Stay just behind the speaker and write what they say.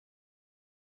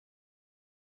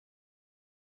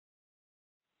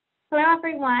Hello,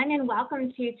 everyone, and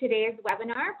welcome to today's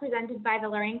webinar presented by the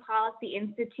Learning Policy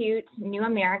Institute, New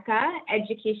America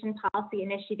Education Policy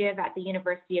Initiative at the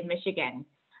University of Michigan.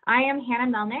 I am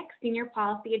Hannah Melnick, Senior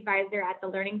Policy Advisor at the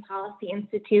Learning Policy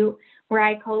Institute, where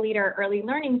I co-lead our early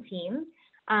learning team.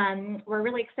 We're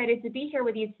really excited to be here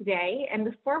with you today. And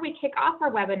before we kick off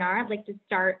our webinar, I'd like to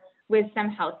start with some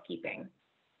housekeeping.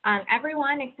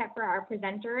 Everyone except for our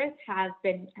presenters has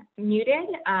been muted.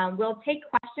 We'll take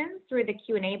questions through the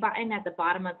Q&A button at the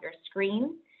bottom of your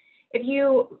screen. If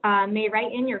you may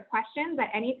write in your questions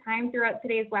at any time throughout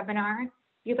today's webinar, if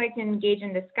you'd like to engage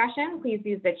in discussion, please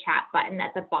use the chat button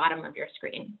at the bottom of your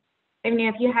screen. And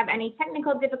if you have any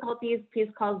technical difficulties, please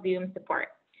call Zoom support.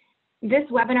 This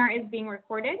webinar is being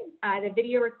recorded. The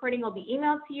video recording will be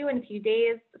emailed to you in a few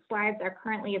days. The slides are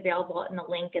currently available in the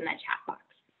link in the chat box.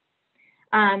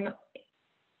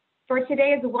 For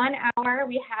today's 1 hour,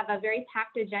 we have a very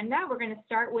packed agenda. We're going to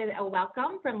start with a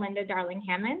welcome from Linda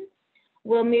Darling-Hammond.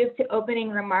 We'll move to opening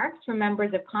remarks from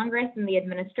members of Congress and the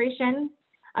administration.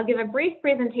 I'll give a brief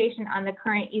presentation on the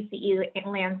current ECE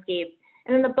landscape,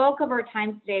 and then the bulk of our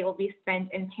time today will be spent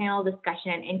in panel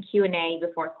discussion and Q&A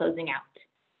before closing out.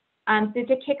 So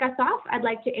to kick us off, I'd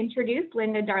like to introduce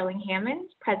Linda Darling-Hammond,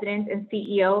 President and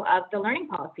CEO of the Learning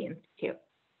Policy Institute.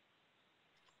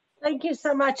 Thank you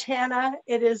so much, Hannah.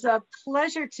 It is a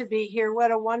pleasure to be here.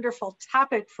 What a wonderful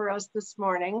topic for us this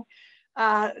morning.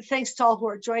 Thanks to all who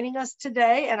are joining us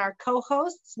today and our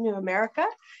co-hosts, New America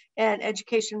and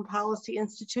Education Policy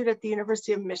Institute at the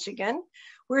University of Michigan.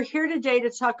 We're here today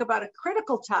to talk about a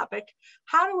critical topic,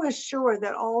 how to ensure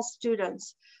that all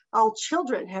students, all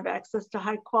children have access to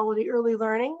high quality early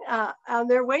learning on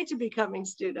their way to becoming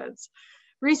students.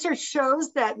 Research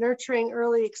shows that nurturing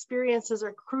early experiences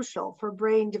are crucial for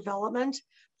brain development,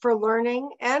 for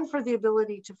learning, and for the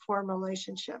ability to form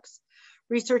relationships.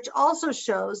 Research also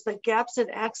shows that gaps in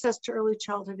access to early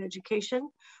childhood education,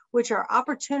 which are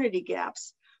opportunity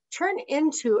gaps, turn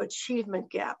into achievement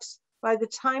gaps by the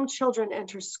time children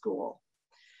enter school.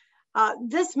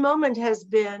 This moment has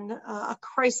been a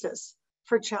crisis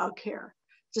for childcare.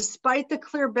 Despite the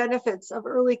clear benefits of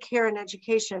early care and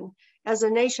education, as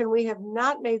a nation, we have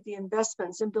not made the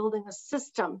investments in building a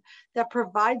system that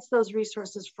provides those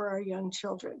resources for our young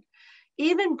children.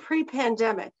 Even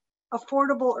pre-pandemic,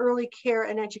 affordable early care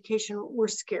and education were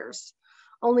scarce.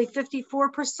 Only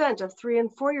 54% of 3-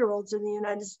 and 4-year-olds in the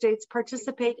United States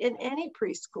participate in any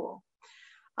preschool.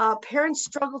 Parents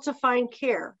struggle to find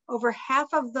care. Over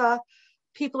half of the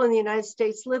people in the United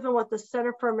States live in what the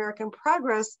Center for American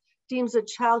Progress deems a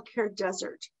childcare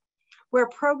desert. Where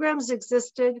programs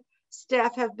existed,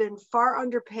 staff have been far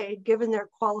underpaid given their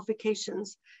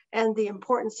qualifications and the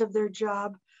importance of their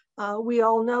job. We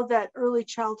all know that early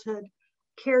childhood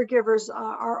caregivers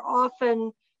are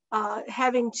often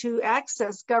having to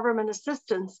access government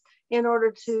assistance in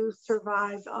order to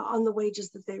survive on the wages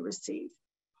that they receive.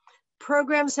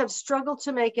 Programs have struggled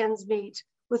to make ends meet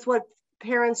with what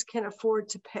parents can afford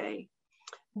to pay.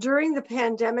 During the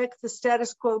pandemic, the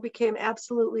status quo became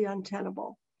absolutely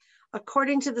untenable.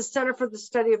 According to the Center for the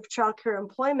Study of Childcare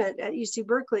Employment at UC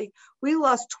Berkeley, we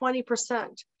lost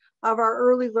 20% of our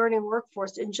early learning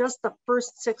workforce in just the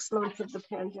first 6 months of the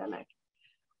pandemic.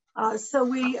 So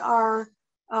we are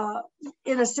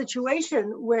in a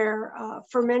situation where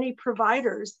for many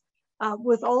providers,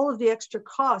 with all of the extra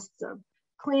costs of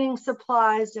cleaning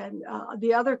supplies and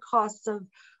the other costs of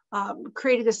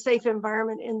creating a safe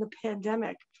environment in the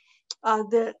pandemic,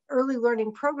 the early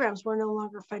learning programs were no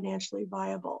longer financially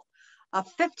viable.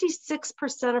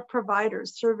 56% of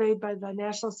providers surveyed by the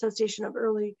National Association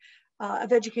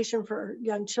of Education for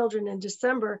Young Children in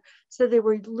December said they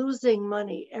were losing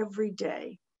money every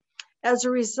day. As a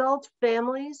result,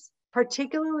 families,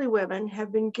 particularly women,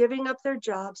 have been giving up their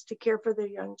jobs to care for their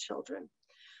young children.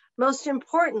 Most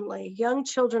importantly, young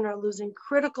children are losing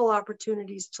critical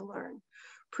opportunities to learn.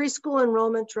 Preschool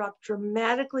enrollment dropped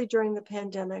dramatically during the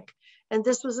pandemic, and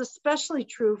this was especially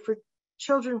true for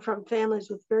children from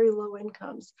families with very low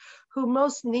incomes who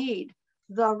most need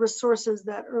the resources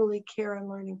that early care and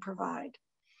learning provide.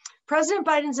 President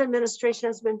Biden's administration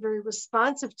has been very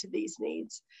responsive to these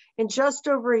needs. In just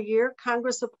over a year,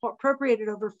 Congress appropriated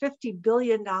over $50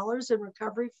 billion in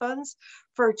recovery funds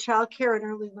for childcare and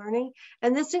early learning,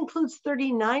 and this includes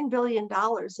 $39 billion in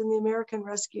the American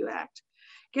Rescue Act.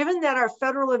 Given that our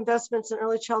federal investments in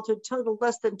early childhood total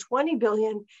less than $20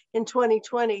 billion in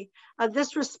 2020,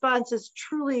 this response is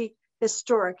truly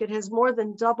historic. It has more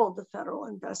than doubled the federal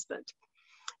investment.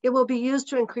 It will be used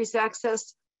to increase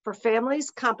access for families,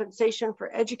 compensation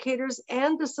for educators,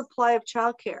 and the supply of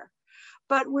childcare.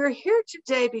 But we're here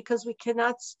today because we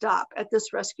cannot stop at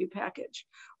this rescue package.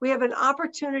 We have an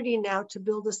opportunity now to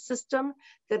build a system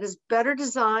that is better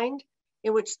designed,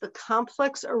 in which the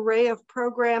complex array of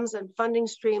programs and funding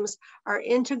streams are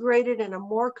integrated in a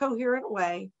more coherent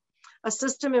way, a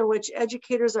system in which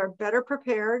educators are better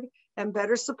prepared and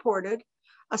better supported,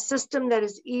 a system that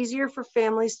is easier for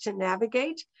families to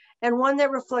navigate, and one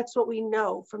that reflects what we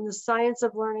know from the science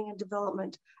of learning and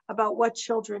development about what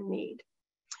children need.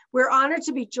 We're honored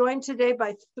to be joined today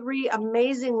by three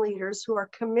amazing leaders who are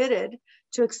committed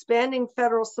to expanding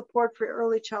federal support for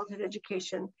early childhood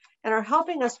education and are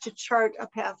helping us to chart a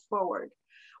path forward.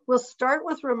 We'll start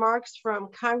with remarks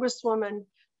from Congresswoman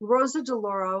Rosa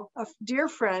DeLauro, a dear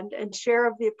friend and chair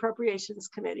of the Appropriations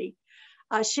Committee.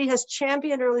 She has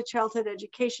championed early childhood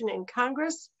education in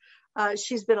Congress.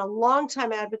 She's been a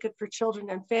longtime advocate for children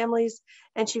and families,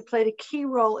 and she played a key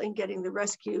role in getting the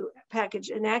rescue package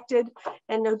enacted,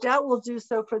 and no doubt will do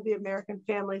so for the American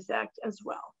Families Act as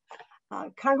well.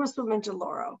 Congresswoman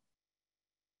DeLauro.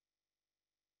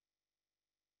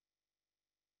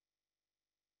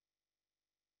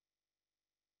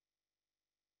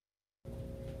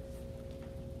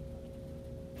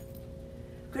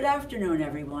 Good afternoon,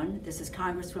 everyone. This is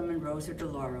Congresswoman Rosa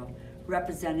DeLauro,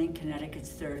 representing Connecticut's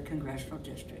 3rd Congressional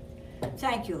District.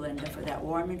 Thank you, Linda, for that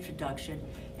warm introduction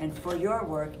and for your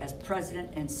work as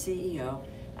President and CEO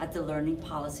at the Learning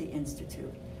Policy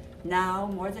Institute. Now,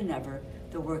 more than ever,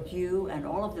 the work you and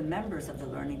all of the members of the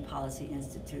Learning Policy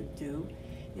Institute do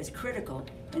is critical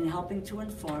in helping to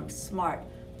inform smart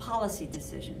policy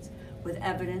decisions with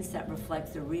evidence that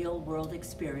reflects the real-world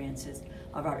experiences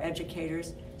of our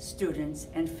educators, students,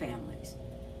 and families.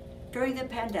 During the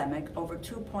pandemic, over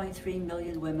 2.3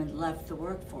 million women left the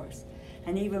workforce,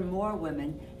 and even more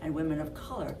women and women of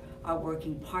color are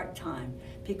working part-time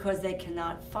because they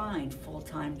cannot find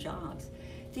full-time jobs.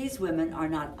 These women are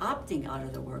not opting out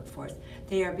of the workforce,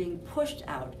 they are being pushed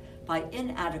out by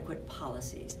inadequate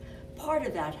policies. Part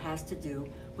of that has to do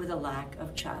with a lack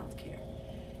of childcare.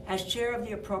 As chair of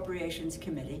the Appropriations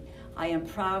Committee, I am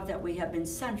proud that we have been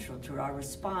central to our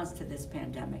response to this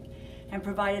pandemic and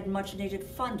provided much needed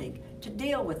funding to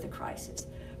deal with the crisis,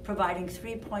 providing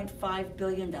 $3.5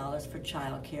 billion for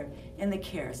childcare in the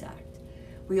CARES Act.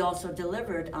 We also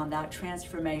delivered on that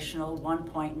transformational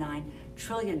 $1.9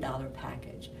 trillion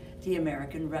package, the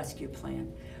American Rescue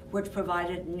Plan, which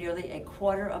provided nearly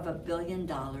 $250 million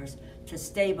to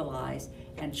stabilize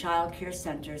and childcare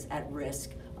centers at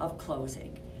risk of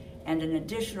closing, and an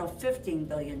additional $15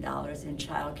 billion in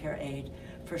childcare aid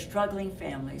for struggling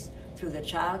families through the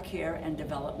Child Care and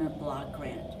Development Block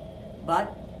Grant.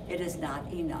 But it is not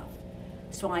enough.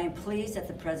 So I am pleased that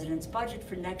the President's budget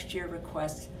for next year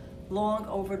requests long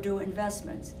overdue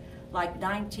investments, like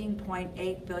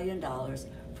 $19.8 billion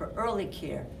for early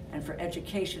care and for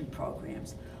education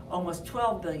programs, almost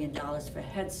 $12 billion for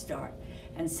Head Start,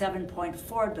 and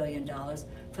 $7.4 billion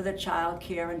for the Child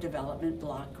Care and Development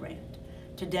Block Grant.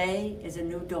 Today is a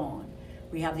new dawn.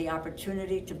 We have the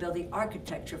opportunity to build the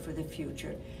architecture for the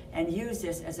future and use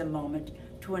this as a moment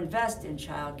to invest in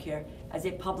childcare as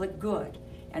a public good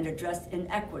and address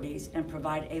inequities and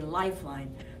provide a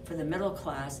lifeline for the middle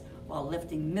class while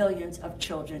lifting millions of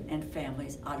children and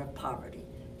families out of poverty.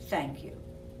 Thank you.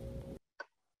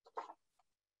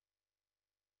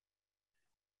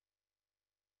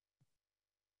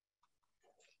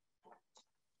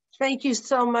 Thank you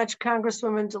so much,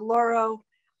 Congresswoman DeLauro.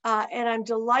 And I'm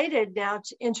delighted now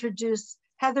to introduce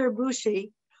Heather Bushey,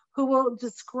 who will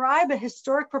describe a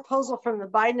historic proposal from the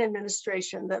Biden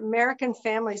administration, the American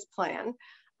Families Plan.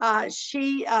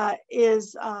 She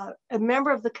is a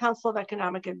member of the Council of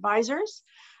Economic Advisors.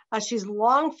 She's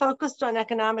long focused on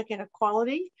economic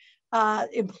inequality,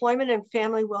 employment and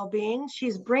family well-being.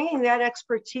 She's bringing that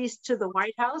expertise to the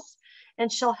White House,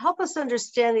 and she'll help us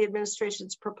understand the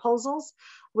administration's proposals,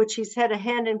 which she's had a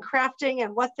hand in crafting,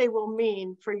 and what they will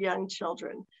mean for young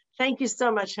children. Thank you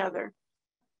so much, Heather.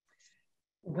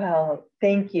 Well,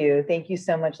 thank you. Thank you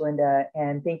so much, Linda.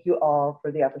 And thank you all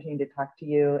for the opportunity to talk to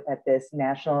you at this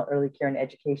National Early Care and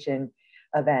Education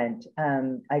event.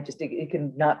 It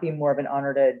could not be more of an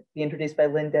honor to be introduced by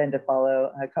Linda and to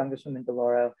follow Congresswoman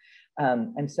DeLauro.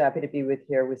 I'm so happy to be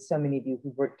here with so many of you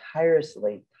who've worked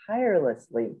tirelessly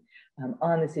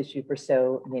on this issue for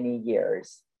so many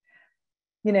years.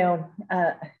 You know,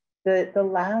 the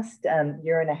last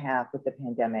year and a half with the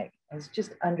pandemic has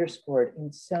just underscored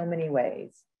in so many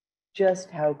ways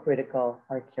just how critical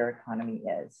our care economy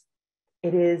is.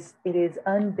 It is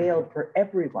unveiled for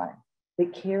everyone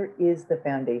that care is the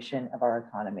foundation of our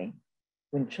economy.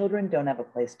 When children don't have a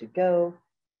place to go,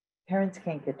 parents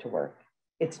can't get to work.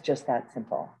 It's just that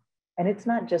simple. And it's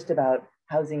not just about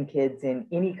housing kids in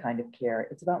any kind of care.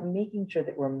 It's about making sure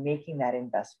that we're making that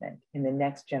investment in the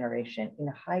next generation, in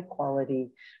high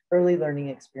quality early learning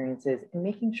experiences, and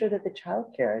making sure that the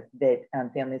childcare that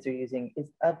families are using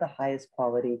is of the highest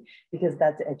quality, because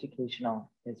that's educational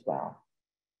as well.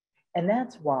 And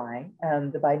that's why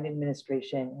the Biden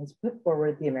administration has put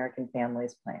forward the American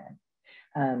Families Plan,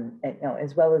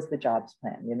 as well as the Jobs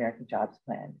Plan, the American Jobs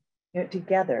Plan.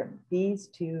 Together, these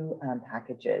two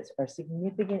packages are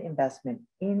significant investment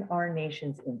in our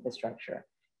nation's infrastructure,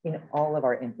 in all of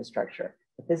our infrastructure,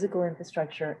 the physical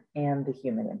infrastructure and the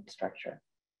human infrastructure.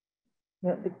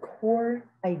 The core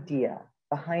idea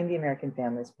behind the American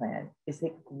Families Plan is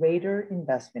that greater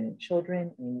investment in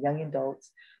children and young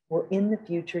adults will in the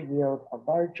future yield a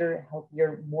larger,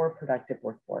 healthier, more productive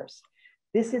workforce.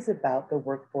 This is about the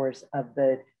workforce of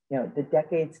the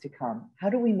decades to come. How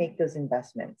do we make those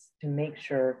investments to make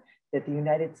sure that the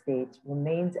United States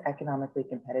remains economically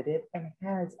competitive and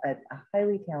has a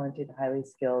highly talented, highly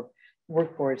skilled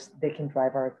workforce that can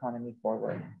drive our economy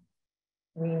forward?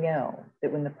 We know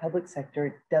that when the public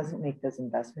sector doesn't make those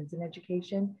investments in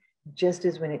education, just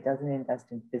as when it doesn't invest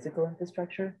in physical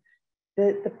infrastructure,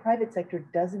 the private sector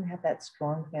doesn't have that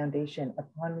strong foundation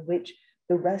upon which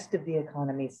the rest of the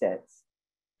economy sits.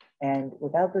 And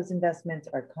without those investments,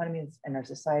 our economies and our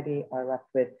society are left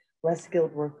with less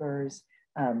skilled workers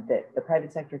that the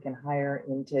private sector can hire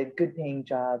into good paying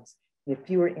jobs. We have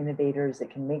fewer innovators that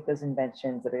can make those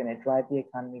inventions that are going to drive the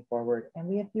economy forward. And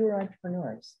we have fewer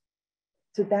entrepreneurs.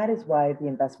 So that is why the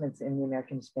investments in the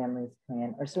American Families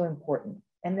Plan are so important.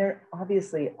 And they're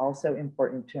obviously also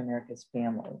important to America's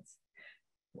families.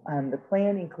 The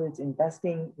plan includes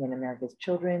investing in America's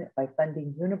children by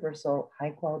funding universal high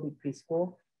quality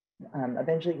preschool,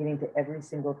 eventually getting to every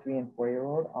single 3- and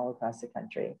 4-year-old all across the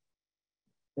country.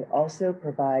 It also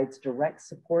provides direct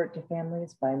support to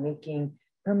families by making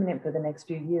permanent for the next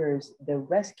few years the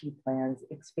rescue plan's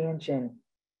expansion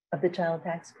of the child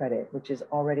tax credit, which is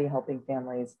already helping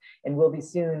families and will be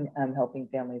soon helping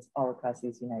families all across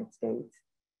these United States.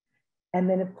 And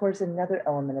then, of course, another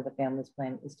element of the Families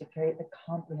Plan is to create a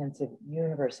comprehensive,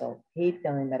 universal, paid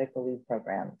family medical leave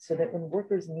program so that when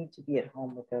workers need to be at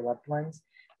home with their loved ones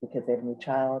because they have a new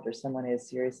child or someone is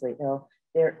seriously ill,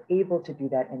 they're able to do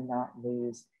that and not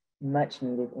lose much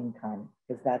needed income,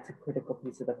 because that's a critical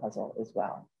piece of the puzzle as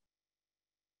well.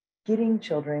 Getting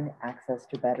children access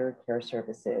to better care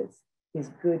services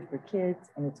is good for kids,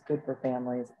 and it's good for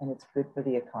families, and it's good for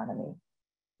the economy.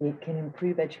 It can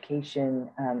improve education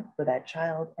for that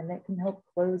child, and that can help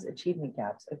close achievement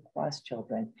gaps across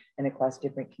children and across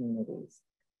different communities.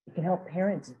 It can help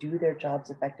parents do their jobs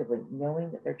effectively,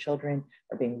 knowing that their children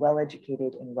are being well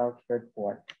educated and well cared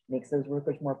for. Makes those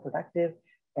workers more productive,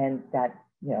 and that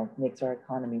makes our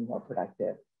economy more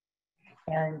productive.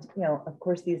 And of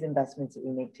course, these investments that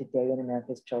we make today in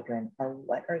America's children are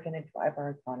what are going to drive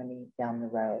our economy down the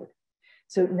road.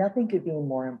 So nothing could be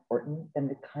more important than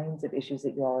the kinds of issues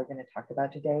that you all are going to talk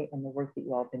about today and the work that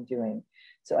you all have been doing.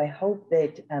 So I hope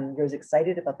that you're as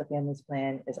excited about the Families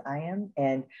Plan as I am,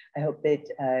 and I hope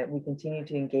that we continue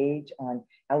to engage on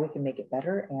how we can make it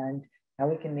better and how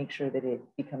we can make sure that it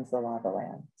becomes the law of the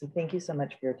land. So thank you so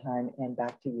much for your time, and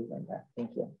back to you, Linda.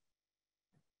 Thank you.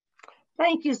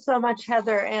 Thank you so much,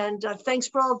 Heather, and thanks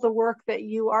for all of the work that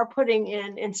you are putting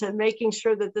into making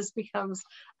sure that this becomes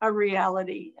a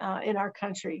reality in our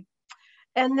country.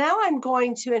 And now I'm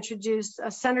going to introduce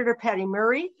Senator Patty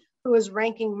Murray, who is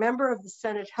ranking member of the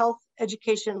Senate Health,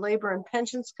 Education, Labor, and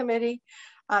Pensions Committee.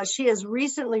 She has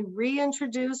recently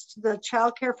reintroduced the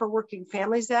Child Care for Working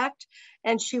Families Act,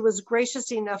 and she was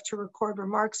gracious enough to record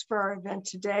remarks for our event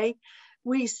today.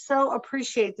 We so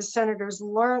appreciate the Senator's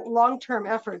long-term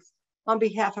efforts on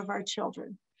behalf of our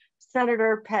children.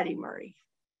 Senator Patty Murray.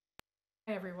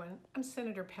 Hi everyone, I'm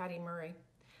Senator Patty Murray.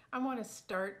 I want to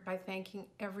start by thanking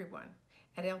everyone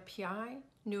at LPI,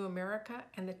 New America,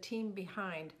 and the team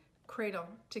behind Cradle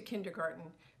to Kindergarten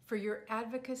for your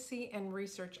advocacy and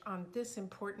research on this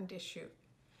important issue.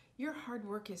 Your hard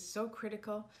work is so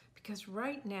critical because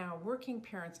right now working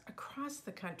parents across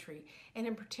the country, and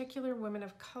in particular women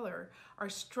of color, are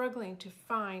struggling to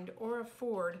find or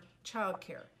afford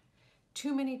childcare.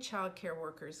 Too many childcare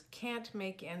workers can't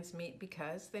make ends meet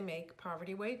because they make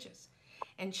poverty wages,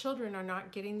 and children are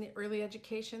not getting the early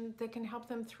education that can help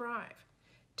them thrive.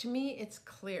 To me, it's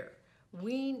clear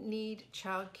we need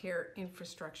childcare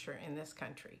infrastructure in this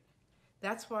country.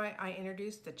 That's why I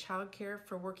introduced the Child Care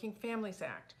for Working Families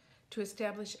Act to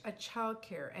establish a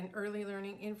childcare and early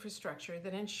learning infrastructure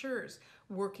that ensures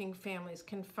working families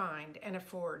can find and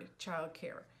afford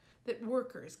childcare, that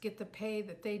workers get the pay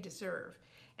that they deserve,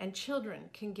 and children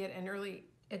can get an early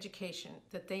education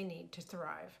that they need to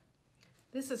thrive.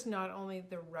 This is not only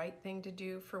the right thing to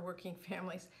do for working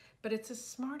families, but it's a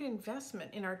smart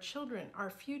investment in our children, our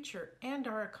future, and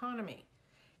our economy.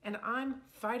 And I'm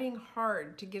fighting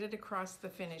hard to get it across the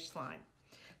finish line.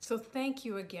 So thank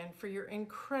you again for your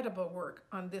incredible work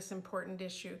on this important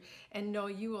issue, and know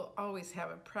you will always have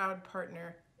a proud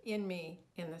partner in me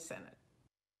in the Senate.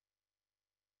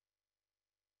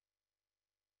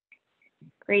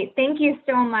 Great. Thank you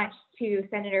so much to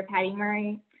Senator Patty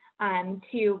Murray,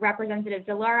 to Representative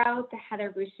DeLauro, to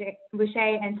Heather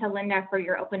Boucher, and to Linda for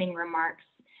your opening remarks.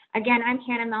 Again, I'm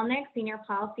Hannah Melnick, Senior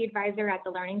Policy Advisor at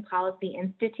the Learning Policy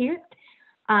Institute.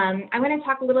 I'm going to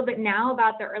talk a little bit now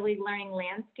about the early learning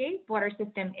landscape, what our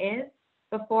system is,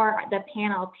 before the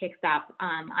panel picks up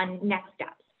on next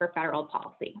steps for federal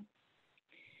policy.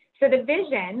 So the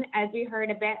vision, as we heard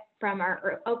a bit from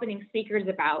our opening speakers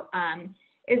about,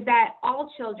 is that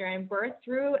all children birth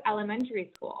through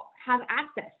elementary school have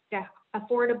access to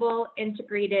affordable,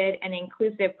 integrated, and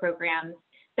inclusive programs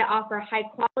that offer high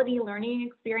quality learning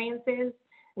experiences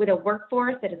with a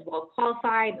workforce that is well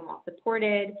qualified and well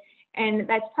supported, and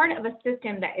that's part of a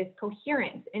system that is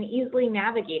coherent and easily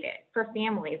navigated for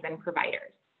families and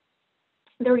providers.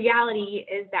 The reality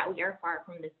is that we are far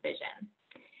from this vision.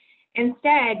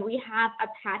 Instead, we have a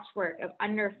patchwork of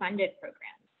underfunded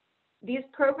programs. These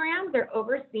programs are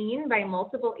overseen by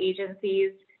multiple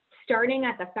agencies, starting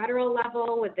at the federal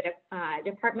level with the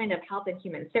Department of Health and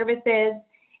Human Services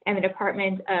and the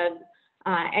Department of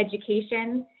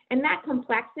Education. And that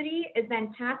complexity is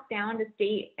then passed down to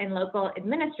state and local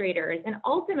administrators and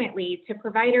ultimately to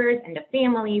providers and to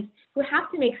families who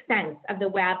have to make sense of the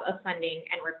web of funding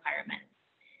and requirements.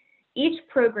 Each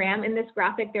program, in this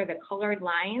graphic, they're the colored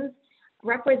lines,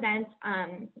 represents,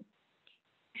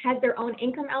 has their own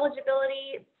income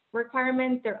eligibility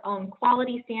requirements, their own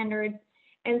quality standards,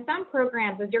 and some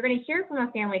programs, as you're going to hear from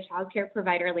a family child care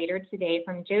provider later today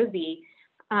from Josie,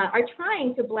 are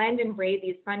trying to blend and braid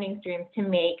these funding streams to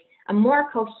make a more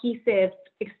cohesive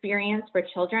experience for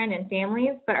children and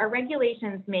families, but our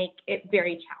regulations make it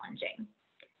very challenging.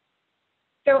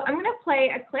 So I'm going to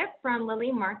play a clip from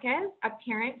Lily Marquez, a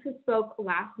parent who spoke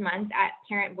last month at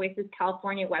Parent Voices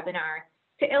California webinar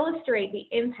to illustrate the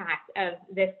impact of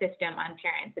this system on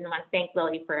parents. And I want to thank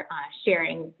Lily for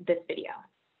sharing this video.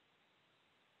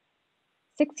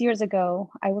 6 years ago,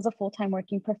 I was a full-time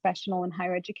working professional in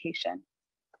higher education,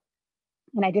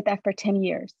 and I did that for 10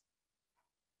 years.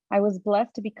 I was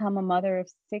blessed to become a mother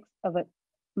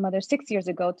 6 years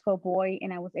ago to a boy,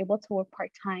 and I was able to work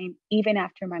part-time even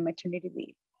after my maternity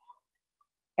leave.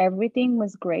 Everything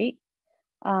was great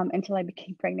until I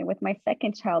became pregnant with my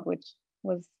second child, which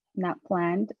was not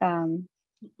planned,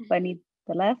 but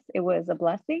nevertheless, it was a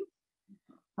blessing.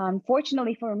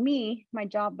 Fortunately for me, my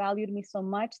job valued me so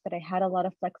much that I had a lot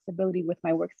of flexibility with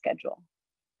my work schedule.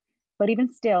 But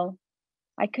even still,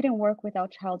 I couldn't work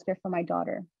without childcare for my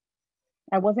daughter.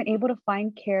 I wasn't able to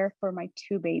find care for my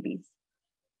two babies.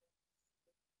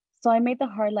 So I made the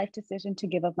hard life decision to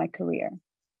give up my career.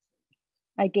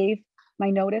 I gave my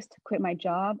notice to quit my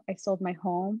job. I sold my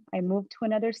home. I moved to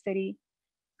another city.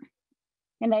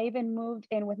 And I even moved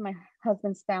in with my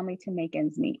husband's family to make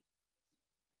ends meet.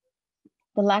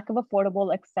 The lack of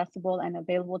affordable, accessible, and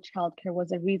available childcare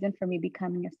was a reason for me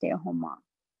becoming a stay-at-home mom.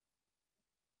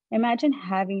 Imagine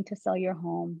having to sell your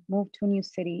home, move to a new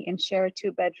city, and share a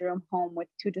 2-bedroom home with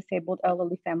 2 disabled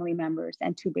elderly family members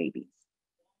and 2 babies.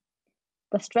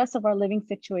 The stress of our living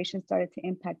situation started to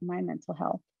impact my mental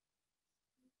health.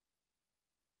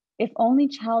 If only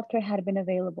childcare had been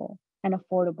available and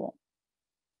affordable,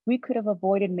 we could have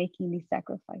avoided making these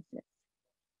sacrifices.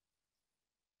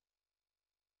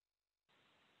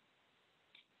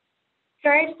 So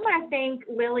I just want to thank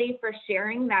Lily for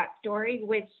sharing that story,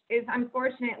 which is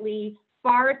unfortunately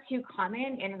far too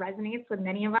common and resonates with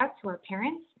many of us who are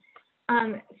parents.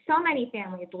 So many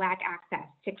families lack access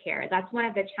to care. That's one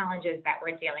of the challenges that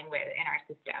we're dealing with in our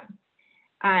system.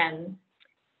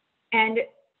 And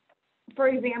for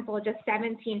example, just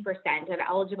 17% of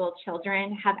eligible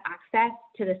children have access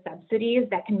to the subsidies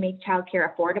that can make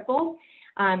childcare affordable.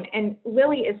 And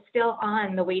Lily is still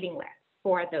on the waiting list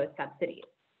for those subsidies.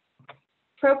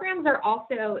 Programs are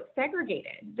also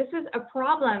segregated. This is a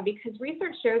problem because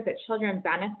research shows that children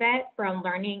benefit from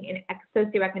learning in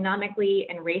socioeconomically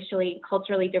and racially,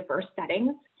 culturally diverse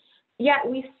settings. Yet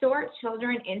we sort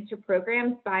children into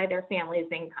programs by their family's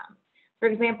income. For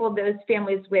example, those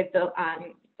families with the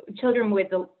children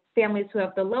with the families who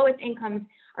have the lowest incomes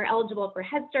are eligible for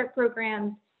Head Start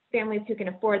programs. Families who can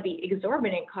afford the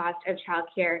exorbitant cost of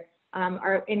childcare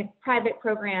are in private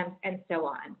programs, and so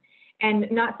on. And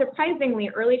not surprisingly,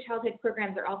 early childhood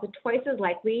programs are also twice as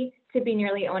likely to be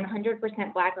nearly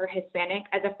 100% Black or Hispanic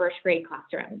as a first grade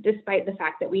classroom, despite the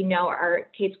fact that we know our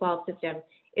K-12 system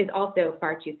is also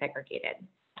far too segregated.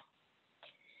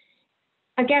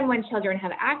 Again, when children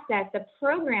have access, the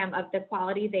program of the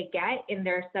quality they get in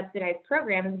their subsidized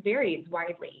programs varies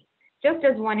widely. Just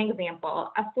as one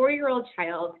example, a 4-year-old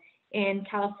child in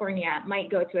California might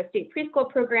go to a state preschool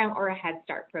program or a Head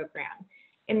Start program.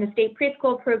 In the state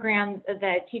preschool program,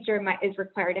 the teacher is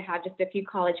required to have just a few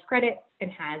college credits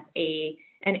and has an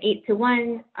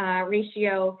 8-to-1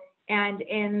 ratio. And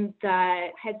in the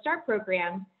Head Start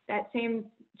program, that same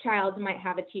child might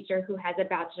have a teacher who has a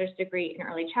bachelor's degree in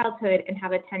early childhood and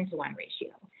have a 10-to-1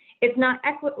 ratio. It's not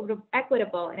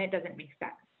equitable, and it doesn't make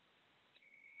sense.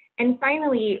 And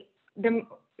finally,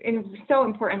 and so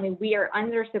importantly, we are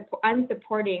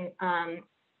unsupporting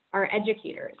our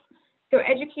educators. So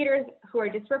educators who are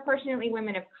disproportionately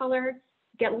women of color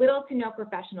get little to no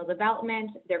professional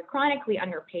development, they're chronically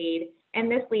underpaid,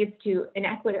 and this leads to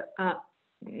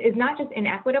is not just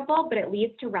inequitable, but it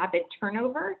leads to rapid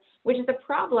turnover, which is a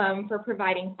problem for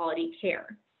providing quality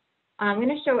care. I'm going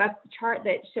to show a chart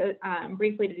that shows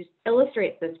briefly to just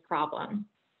illustrate this problem.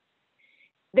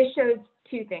 This shows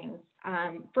two things.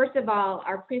 First of all,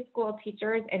 our preschool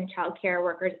teachers and child care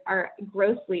workers are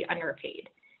grossly underpaid.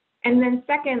 And then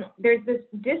second, there's this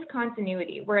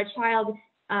discontinuity where a child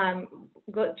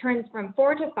turns from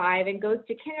 4 to 5 and goes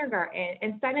to kindergarten,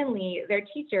 and suddenly their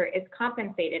teacher is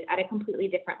compensated at a completely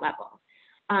different level.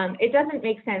 It doesn't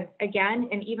make sense, again,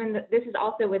 and even this is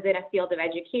also within a field of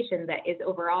education that is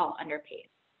overall underpaid.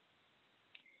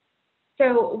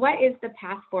 So what is the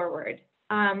path forward?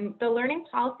 The Learning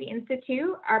Policy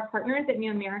Institute, our partners at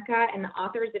New America, and the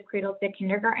authors of Cradle to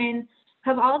Kindergarten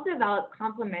have all developed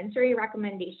complementary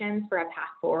recommendations for a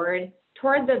path forward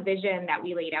toward the vision that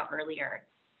we laid out earlier.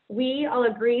 We all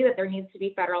agree that there needs to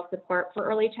be federal support for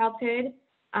early childhood,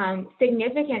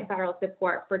 significant federal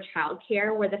support for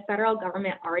childcare where the federal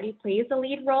government already plays a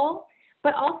lead role,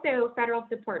 but also federal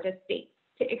support to states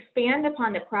to expand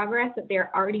upon the progress that they're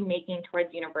already making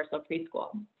towards universal preschool.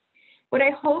 What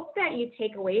I hope that you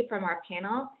take away from our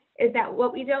panel is that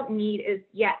what we don't need is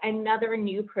yet another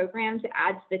new program to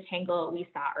add to the tangle we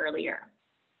saw earlier.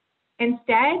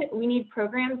 Instead, we need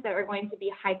programs that are going to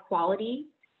be high quality,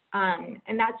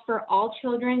 and that's for all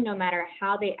children, no matter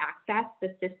how they access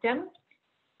the system.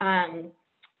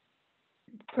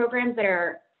 Programs that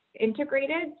are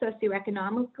integrated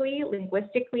socioeconomically,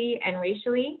 linguistically, and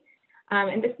racially.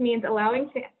 And this means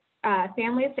allowing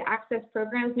families to access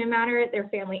programs no matter their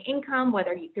family income,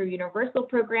 whether through universal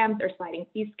programs or sliding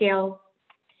fee scales.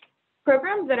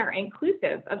 Programs that are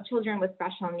inclusive of children with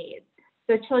special needs.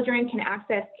 So children can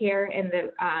access care in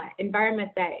the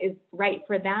environment that is right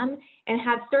for them and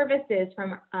have services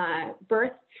from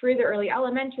birth through the early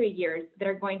elementary years that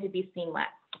are going to be seamless.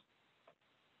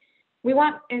 We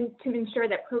want to ensure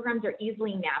that programs are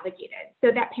easily navigated so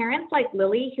that parents like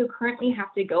Lily, who currently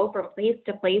have to go from place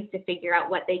to place to figure out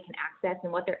what they can access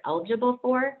and what they're eligible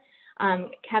for,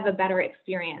 have a better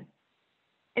experience.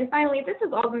 And finally, this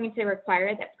is all going to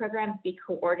require that programs be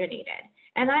coordinated,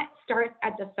 and that starts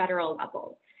at the federal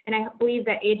level. And I believe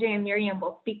that AJ and Miriam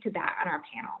will speak to that on our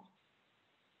panel.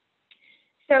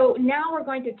 So now we're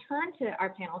going to turn to our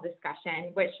panel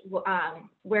discussion,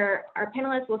 where our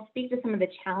panelists will speak to some of the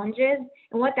challenges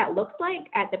and what that looks like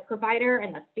at the provider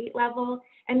and the state level,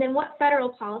 and then what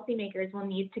federal policymakers will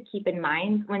need to keep in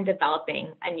mind when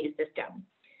developing a new system.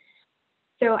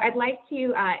 So I'd like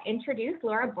to introduce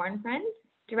Laura Bornfriend,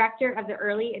 Director of the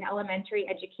Early and Elementary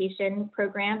Education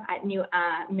Program at New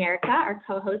America, our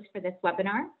co-host for this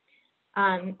webinar.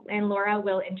 And Laura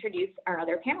will introduce our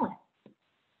other panelists.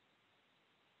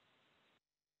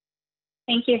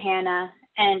 Thank you, Hannah.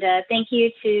 And thank you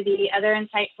to the other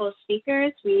insightful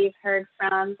speakers we've heard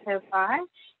from so far.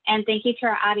 And thank you to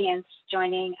our audience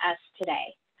joining us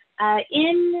today.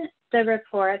 In the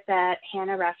report that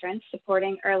Hannah referenced,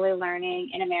 Supporting Early Learning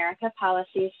in America,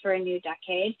 Policies for a New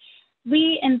Decade,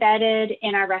 we embedded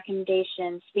in our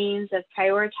recommendations themes of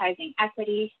prioritizing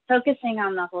equity, focusing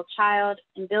on the whole child,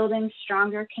 and building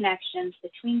stronger connections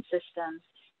between systems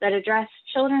that address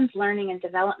children's learning and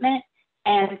development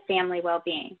and family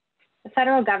well-being. The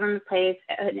federal government plays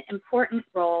an important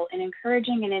role in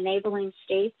encouraging and enabling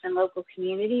states and local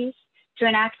communities to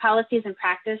enact policies and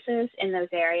practices in those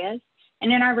areas.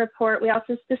 And in our report, we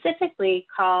also specifically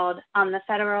called on the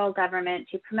federal government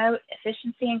to promote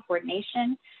efficiency and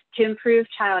coordination to improve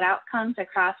child outcomes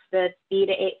across the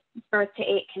birth to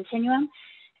 8 continuum,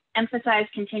 emphasize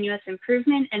continuous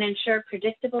improvement, and ensure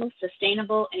predictable,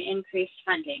 sustainable, and increased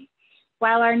funding.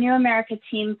 While our New America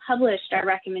team published our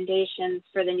recommendations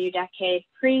for the new decade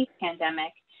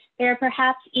pre-pandemic, they are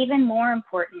perhaps even more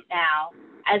important now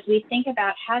as we think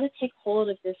about how to take hold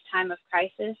of this time of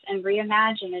crisis and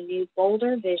reimagine a new,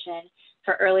 bolder vision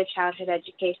for early childhood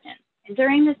education. And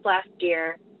during this last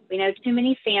year, we know too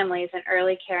many families and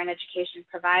early care and education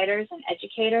providers and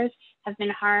educators have been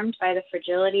harmed by the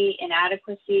fragility,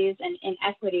 inadequacies, and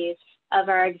inequities of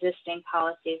our existing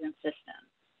policies and systems.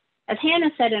 As Hannah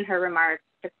said in her remarks,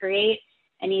 to create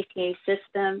an ECE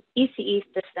system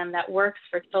that works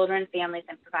for children, families,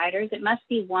 and providers, it must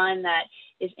be one that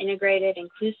is integrated,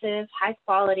 inclusive, high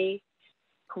quality,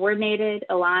 coordinated,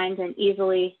 aligned, and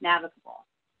easily navigable.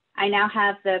 I now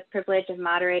have the privilege of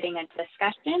moderating a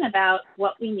discussion about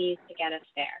what we need to get us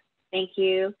there. Thank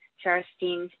you to our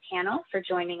esteemed panel for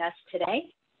joining us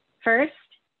today. First,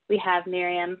 we have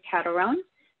Miriam Calderon,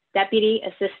 Deputy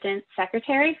Assistant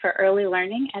Secretary for Early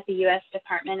Learning at the U.S.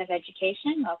 Department of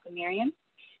Education. Welcome, Miriam.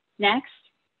 Next,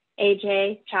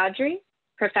 AJ Chaudhry,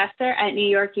 Professor at New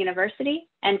York University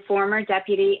and former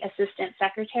Deputy Assistant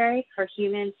Secretary for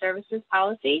Human Services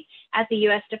Policy at the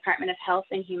U.S. Department of Health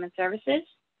and Human Services.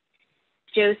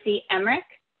 Josie Emmerich,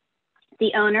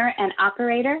 the owner and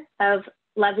operator of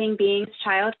Loving Beginnings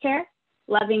Childcare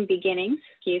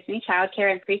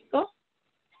and Preschool.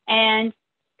 And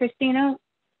Christina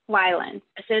Weiland,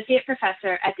 Associate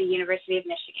Professor at the University of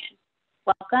Michigan.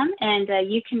 Welcome, and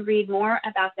you can read more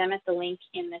about them at the link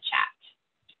in the chat.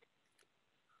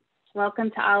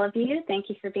 Welcome to all of you. Thank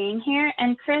you for being here.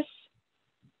 And Chris,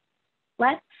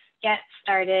 let's get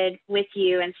started with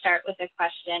you and start with a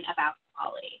question about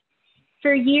quality.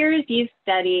 For years, you've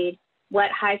studied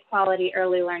what high quality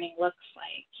early learning looks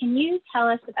like. Can you tell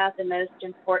us about the most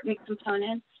important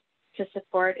components to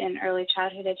support an early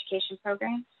childhood education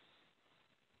program?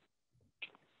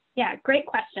 Yeah, great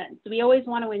question. So we always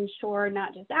want to ensure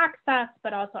not just access,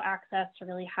 but also access to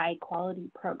really high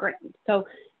quality programs. So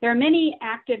there are many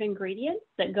active ingredients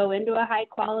that go into a high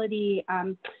quality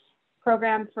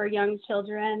program for young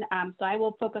children. So I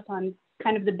will focus on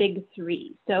kind of the big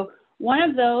three. So one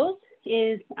of those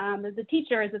is the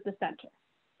teacher is at the center,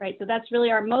 right? So that's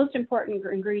really our most important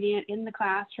ingredient in the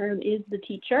classroom is the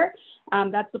teacher.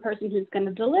 That's the person who's going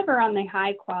to deliver on the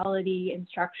high quality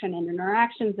instruction and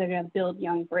interactions that are going to build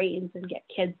young brains and get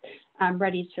kids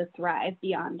ready to thrive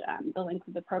beyond the length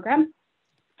of the program.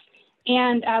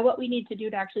 And what we need to do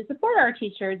to actually support our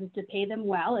teachers is to pay them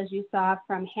well. As you saw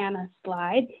from Hannah's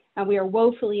slide, we are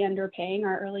woefully underpaying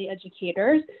our early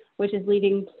educators, which is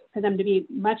leading for them to be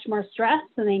much more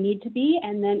stressed than they need to be,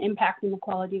 and then impacting the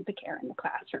quality of the care in the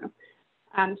classroom.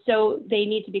 So they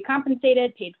need to be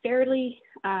compensated, paid fairly,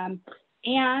 and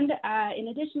in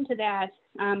addition to that,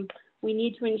 we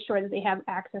need to ensure that they have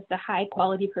access to high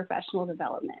quality professional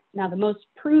development. Now, the most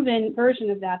proven version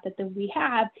of that we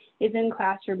have is in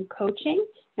classroom coaching,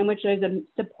 in which there's a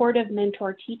supportive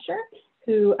mentor teacher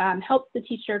who helps the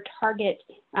teacher target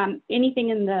anything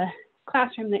in the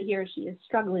classroom that he or she is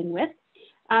struggling with.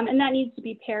 And that needs to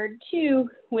be paired too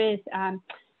with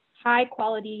high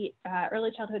quality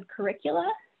early childhood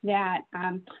curricula that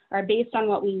are based on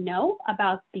what we know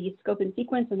about the scope and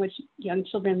sequence in which young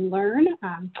children learn.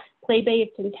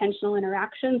 Play-based intentional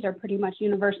interactions are pretty much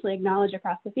universally acknowledged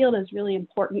across the field as really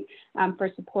important for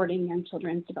supporting young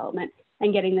children's development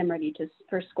and getting them ready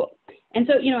for school. And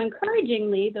so,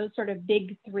 encouragingly, those sort of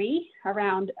big three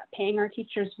around paying our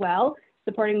teachers well,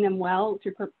 supporting them well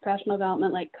through professional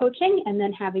development like coaching, and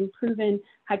then having proven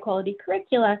high quality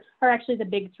curricula are actually the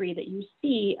big three that you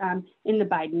see in the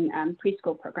Biden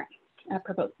preschool program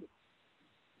proposal.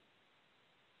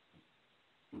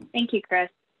 Thank you, Chris.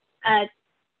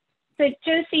 So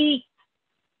Josie,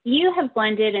 you have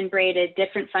blended and braided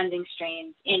different funding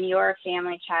streams in your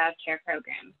family child care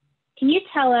program. Can you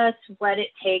tell us what it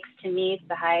takes to meet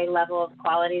the high level of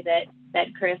quality that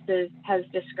Chris has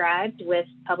described with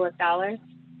public dollars?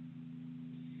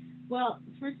 Well,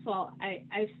 first of all,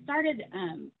 I started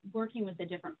working with the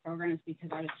different programs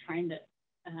because I was trying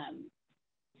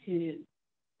to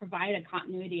provide a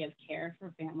continuity of care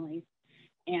for families.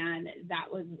 And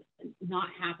that was not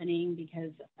happening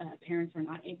because parents were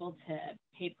not able to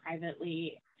pay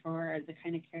privately for the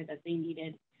kind of care that they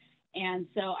needed. And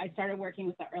so I started working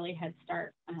with the Early Head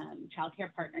Start Child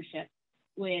Care Partnership,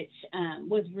 which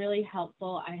was really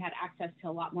helpful. I had access to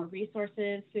a lot more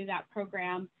resources through that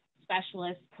program,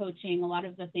 specialists, coaching, a lot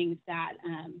of the things that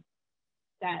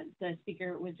that the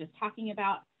speaker was just talking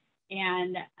about.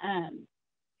 And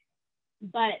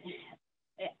but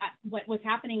what was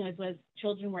happening was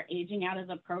children were aging out of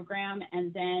the program,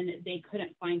 and then they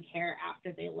couldn't find care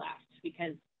after they left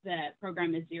because the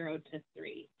program is 0 to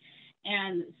 3.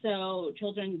 And so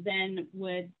children then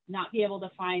would not be able to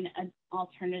find an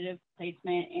alternative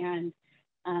placement, and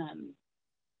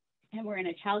we're in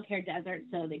a childcare desert,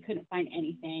 so they couldn't find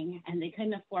anything, and they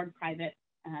couldn't afford private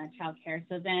childcare.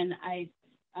 So then I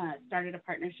started a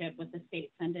partnership with the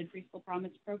state-funded Free School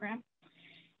Promise program,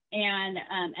 and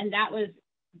that was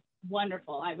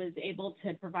wonderful. I was able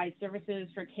to provide services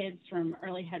for kids from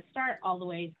early Head Start all the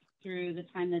way through the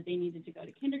time that they needed to go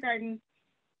to kindergarten.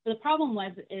 So the problem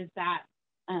is that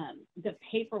the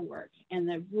paperwork and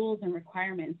the rules and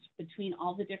requirements between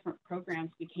all the different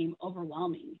programs became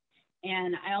overwhelming.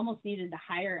 And I almost needed to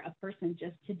hire a person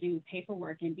just to do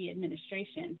paperwork and be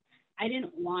administration. I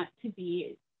didn't want to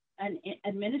be an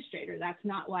administrator. That's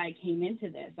not why I came into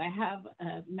this. I have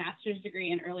a master's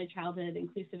degree in early childhood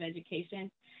inclusive education,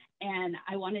 and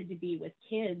I wanted to be with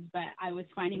kids, but I was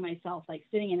finding myself like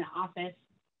sitting in an office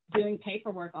doing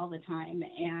paperwork all the time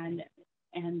and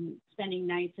spending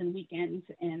nights and weekends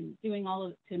and doing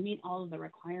to meet all of the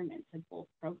requirements of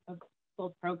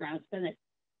both programs.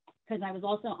 Because I was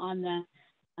also on the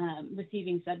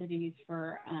receiving subsidies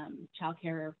for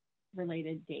childcare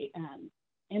related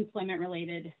employment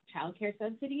related childcare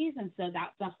subsidies. And so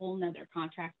that's a whole nother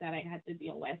contract that I had to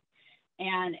deal with.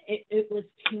 And it was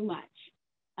too much.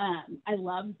 I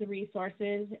loved the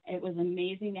resources. It was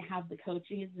amazing to have the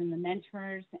coaches and the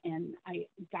mentors, and I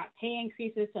got pay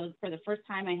increases. So for the first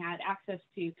time I had access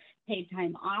to paid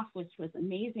time off, which was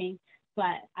amazing,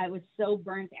 but I was so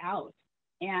burnt out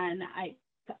and I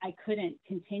couldn't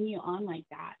continue on like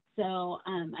that. So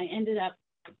I ended up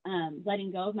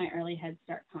letting go of my early Head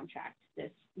Start contract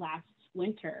this last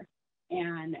winter,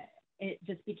 and it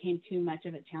just became too much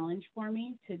of a challenge for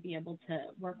me to be able to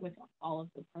work with all of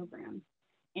the programs.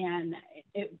 And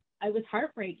I was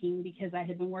heartbreaking because I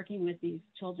had been working with these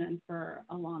children for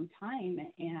a long time,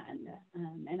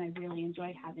 and I really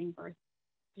enjoyed having birth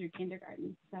through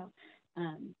kindergarten. So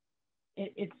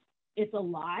it's a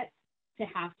lot to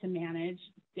have to manage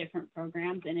different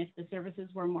programs, and if the services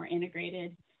were more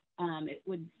integrated, it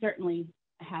would certainly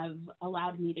have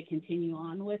allowed me to continue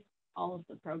on with all of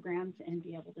the programs and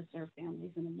be able to serve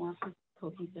families in a more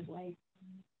cohesive way.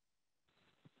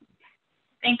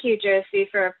 Thank you, Josie,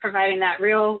 for providing that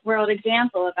real world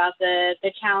example about the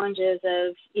challenges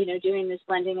of, doing this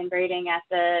blending and braiding at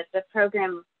the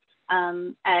program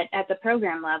at the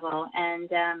program level. And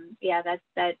yeah,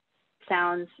 that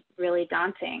sounds really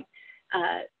daunting.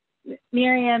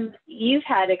 Miriam, you've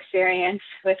had experience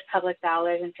with public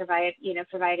dollars and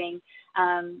providing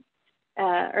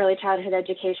early childhood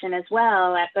education as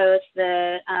well at both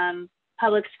the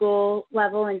public school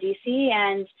level in DC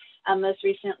and most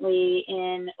recently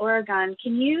in Oregon.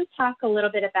 Can you talk a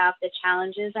little bit about the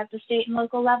challenges at the state and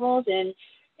local levels in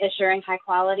assuring high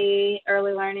quality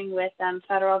early learning with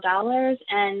federal dollars,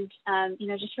 and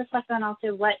just reflect on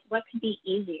also what could be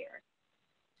easier?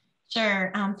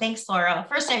 Sure. Thanks, Laura.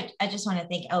 First, I just want to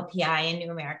thank LPI and New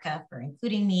America for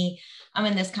including me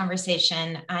in this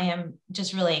conversation. I am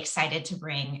just really excited to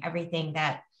bring everything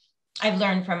that I've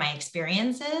learned from my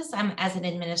experiences as an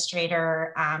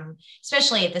administrator,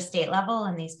 especially at the state level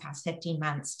in these past 15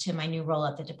 months, to my new role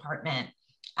at the department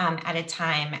at a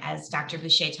time, as Dr.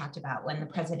 Boucher talked about, when the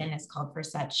president has called for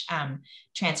such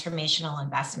transformational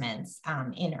investments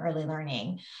in early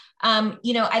learning.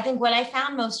 I think what I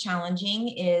found most challenging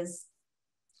is,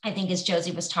 I think as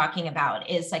Josie was talking about,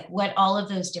 is like what all of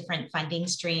those different funding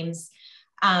streams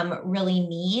really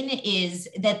mean is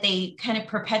that they kind of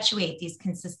perpetuate these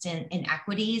consistent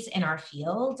inequities in our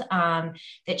field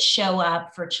that show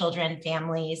up for children,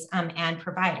 families, and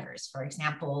providers. For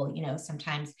example,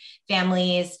 sometimes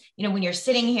families, when you're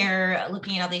sitting here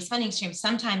looking at all these funding streams,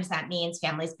 sometimes that means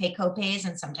families pay copays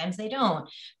and sometimes they don't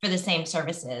for the same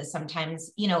services. Sometimes,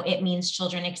 it means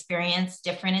children experience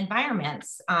different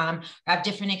environments, have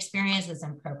different experiences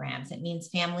and programs. It means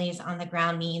families on the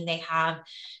ground mean they have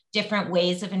different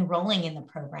ways of enrolling in the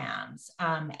programs.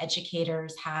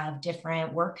 Educators have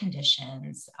different work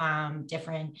conditions,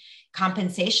 different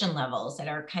compensation levels that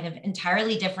are kind of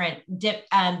entirely different,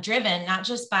 driven not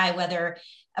just by whether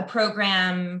a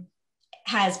program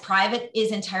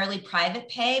is entirely private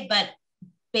pay, but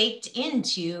baked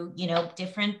into,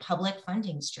 different public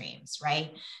funding streams,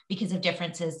 right? Because of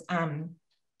differences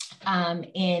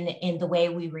in the way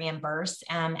we reimburse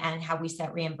and how we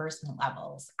set reimbursement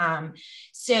levels.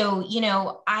 So,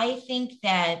 I think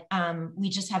that we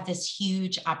just have this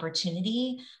huge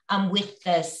opportunity with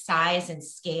the size and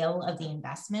scale of the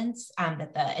investments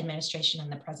that the administration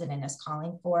and the president is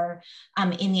calling for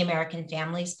in the American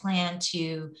Families Plan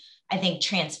to, I think,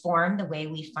 transform the way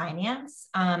we finance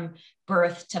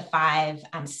birth to 5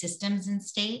 systems and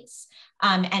states.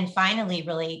 And finally,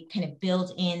 really kind of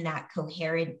build in that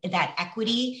that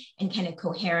equity and kind of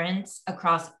coherence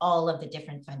across all of the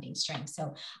different funding streams.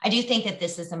 So I do think that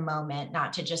this is a moment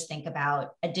not to just think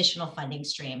about additional funding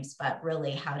streams, but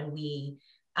really how do we,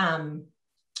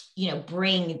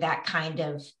 bring that kind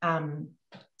of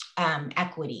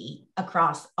equity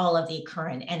across all of the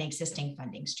current and existing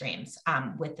funding streams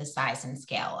with the size and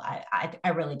scale. I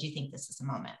really do think this is a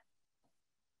moment.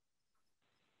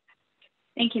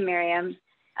 Thank you, Miriam.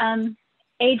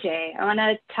 AJ, I want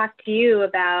to talk to you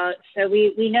about, so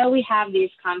we know we have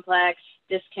these complex,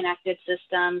 disconnected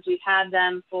systems. We've had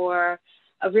them for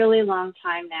a really long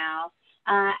time now.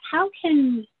 How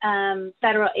can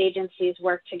federal agencies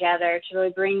work together to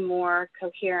really bring more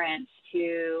coherence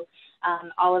to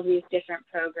all of these different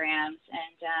programs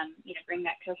and bring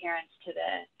that coherence to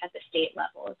at the state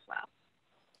level as well?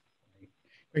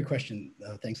 Great question.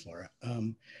 Thanks, Laura.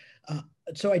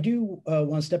 So I do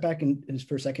want to step back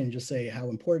for a second and just say how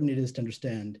important it is to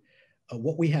understand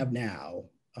what we have now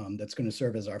that's going to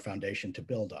serve as our foundation to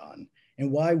build on,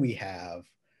 and why we have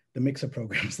the mix of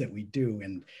programs that we do,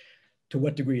 and to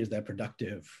what degree is that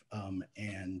productive,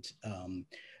 and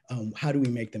how do we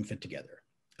make them fit together.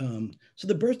 So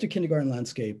the birth to kindergarten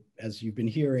landscape, as you've been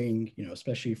hearing,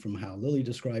 especially from how Lily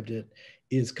described it,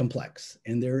 is complex,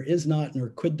 and there is not, nor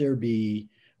could there be,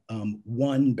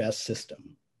 one best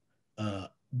system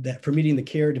that for meeting the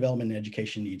care, development, and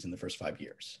education needs in the first 5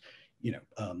 years.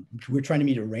 We're trying to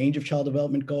meet a range of child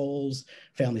development goals.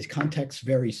 Families' contexts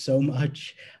vary so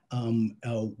much.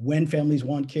 When families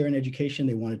want care and education,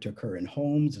 they want it to occur in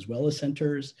homes as well as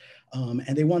centers,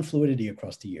 and they want fluidity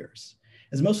across the years.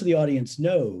 As most of the audience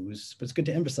knows, but it's good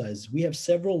to emphasize, we have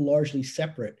several largely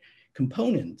separate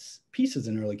components, pieces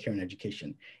in early care and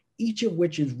education, each of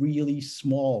which is really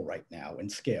small right now in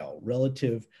scale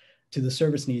relative to the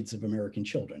service needs of American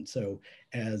children. So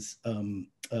as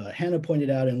Hannah pointed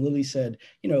out and Lily said,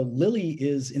 Lily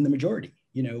is in the majority.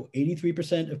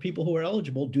 83% of people who are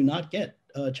eligible do not get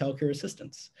child care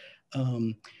assistance.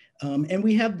 And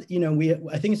we have,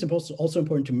 I think it's also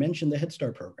important to mention the Head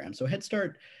Start program. So Head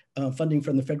Start funding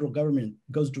from the federal government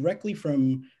goes directly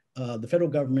from the federal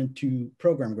government to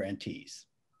program grantees,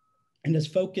 and is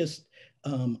focused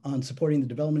on supporting the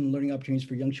development and learning opportunities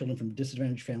for young children from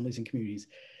disadvantaged families and communities,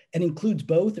 and includes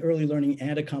both early learning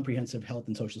and a comprehensive health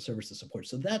and social services support.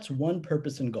 So that's one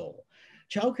purpose and goal.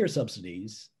 Child care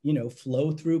subsidies,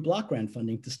 flow through block grant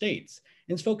funding to states,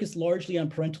 and it's focused largely on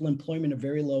parental employment of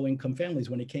very low income families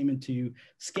when it came into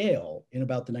scale in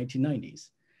about the 1990s.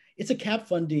 It's a cap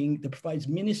funding that provides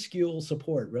minuscule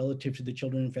support relative to the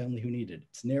children and family who need it.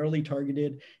 It's narrowly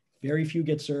targeted, very few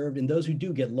get served, and those who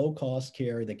do get low cost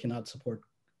care that cannot support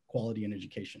quality in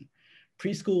education.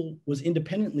 Preschool was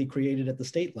independently created at the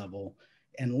state level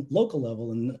and local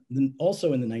level, and then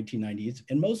also in the 1990s.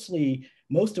 And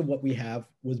most of what we have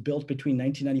was built between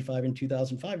 1995 and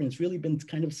 2005, and it's really been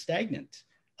kind of stagnant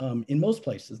in most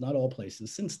places, not all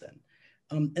places, since then.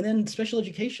 And then special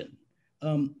education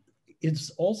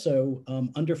is also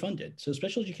underfunded. So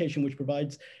special education, which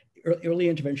provides early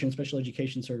intervention special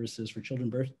education services for children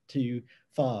birth to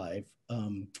 5,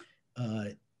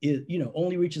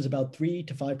 only reaches about 3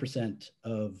 to 5%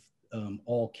 of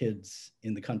all kids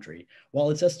in the country, while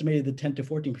it's estimated that 10 to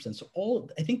 14%. So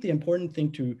I think the important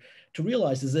thing to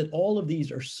realize is that all of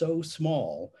these are so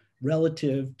small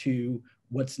relative to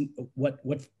what's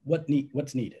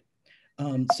needed.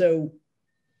 So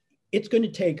it's going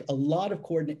to take a lot of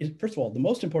coordination. First of all, the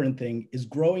most important thing is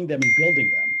growing them and building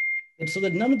them, and so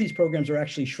that none of these programs are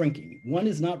actually shrinking. One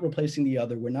is not replacing the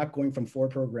other. We're not going from 4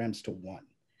 programs to 1.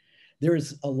 There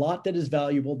is a lot that is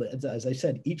valuable, but as I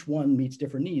said, each one meets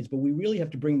different needs, but we really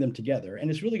have to bring them together. And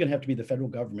it's really going to have to be the federal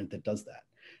government that does that,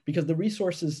 because the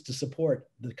resources to support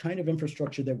the kind of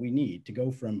infrastructure that we need to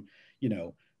go from,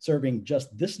 serving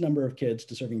just this number of kids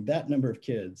to serving that number of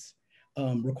kids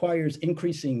requires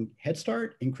increasing Head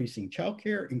Start, increasing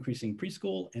childcare, increasing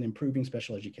preschool, and improving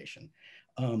special education.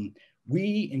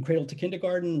 We in Cradle to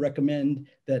Kindergarten recommend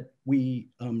that we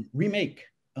remake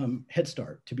Head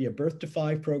Start to be a birth to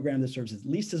 5 program that serves at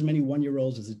least as many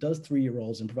 1-year-olds as it does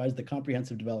 3-year-olds, and provides the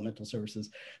comprehensive developmental services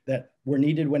that were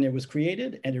needed when it was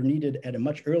created and are needed at a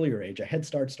much earlier age. A Head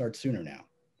Start starts sooner now.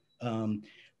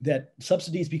 That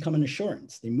subsidies become an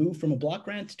assurance. They move from a block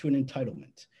grant to an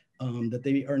entitlement. That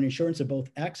they are an assurance of both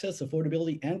access,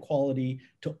 affordability, and quality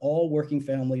to all working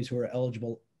families who are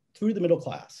eligible through the middle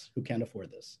class who can't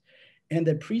afford this. and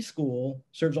that preschool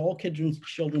serves all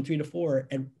children 3 to 4,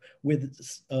 and with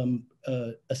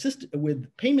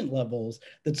with payment levels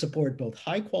that support both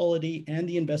high quality and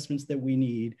the investments that we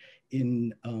need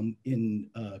in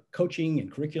coaching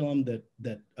and curriculum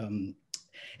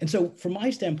and so from my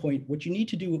standpoint, what you need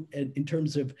to do in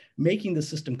terms of making the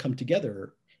system come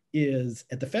together is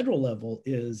at the federal level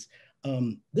is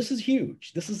this is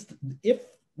huge. This is if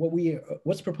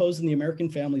what's proposed in the American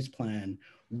Families Plan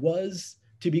was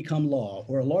to become law,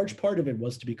 or a large part of it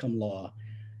was to become law,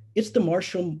 it's the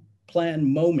Marshall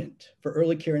Plan moment for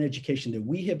early care and education that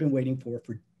we have been waiting for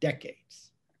decades.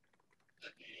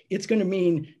 It's going to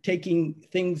mean taking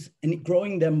things and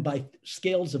growing them by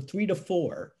scales of 3 to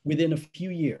 4 within a few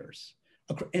years.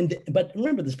 But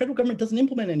remember, the federal government doesn't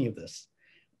implement any of this.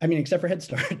 I mean, except for Head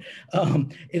Start.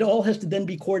 It all has to then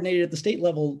be coordinated at the state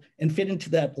level and fit into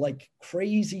that like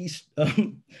crazy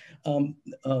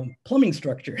plumbing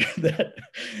structure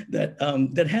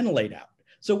that Hannah laid out.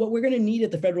 So what we're going to need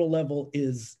at the federal level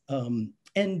is,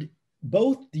 and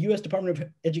both the U.S. Department of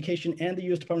Education and the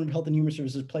U.S. Department of Health and Human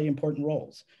Services play important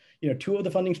roles. You know, 2 of the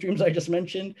funding streams I just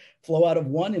mentioned flow out of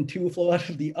one, and 2 flow out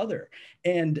of the other.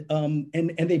 And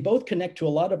they both connect to a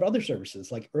lot of other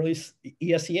services like early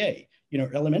ECE, you know,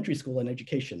 elementary school and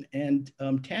education, and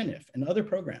TANF and other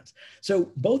programs.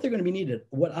 So both are going to be needed.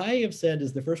 What I have said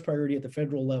is the first priority at the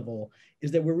federal level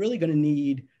is that we're really going to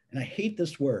need, and I hate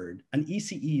this word, an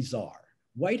ECE czar,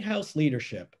 White House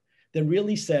leadership that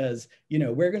really says, you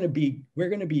know, we're going to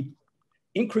be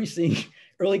increasing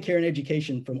early care and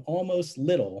education from almost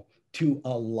little to a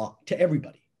lot, to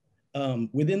everybody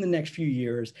within the next few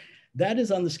years. That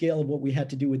is on the scale of what we had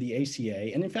to do with the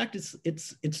ACA. And in fact,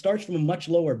 it starts from a much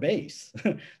lower base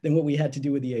than what we had to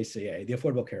do with the ACA, the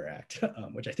Affordable Care Act,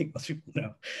 which I think most people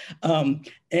know.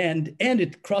 And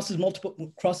it crosses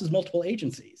multiple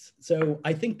agencies. So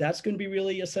I think that's going to be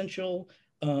really essential.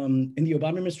 In the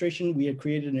Obama administration, we had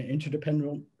created an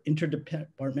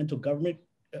interdepartmental government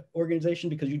organization,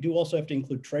 because you do also have to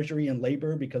include Treasury and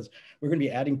Labor, because we're going to be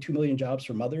adding 2 million jobs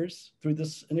for mothers through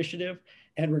this initiative.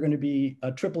 And we're going to be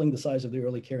tripling the size of the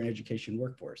early care and education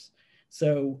workforce.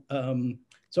 So,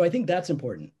 so I think that's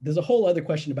important. There's a whole other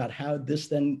question about how this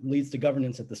then leads to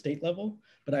governance at the state level,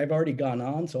 but I've already gone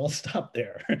on, so I'll stop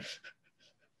there.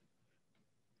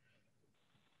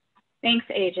 Thanks,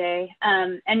 AJ.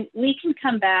 And we can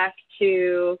come back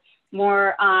to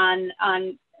more on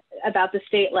about the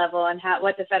state level and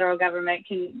what the federal government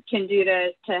can do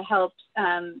to help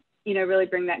you know, really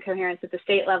bring that coherence at the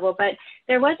state level. But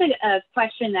there was a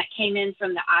question that came in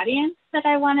from the audience that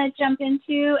I want to jump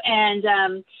into,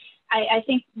 and I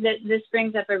think that this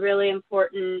brings up a really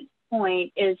important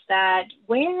point: is that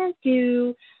where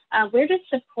does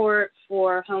support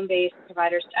for home-based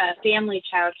providers, family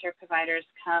child care providers,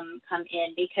 come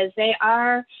in? Because they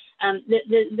are,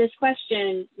 this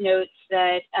question notes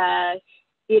that,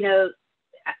 you know,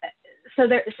 so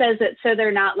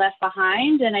they're not left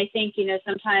behind. And I think, you know,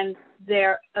 sometimes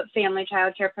their family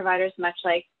child care providers, much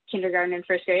like kindergarten and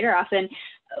first grade, are often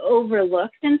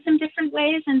overlooked in some different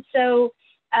ways. And so,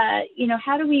 you know,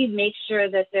 how do we make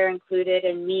sure that they're included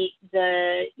and meet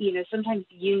the, you know, sometimes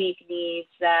unique needs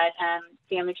that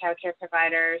family child care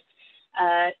providers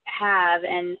have?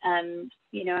 And,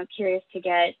 you know, I'm curious to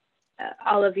get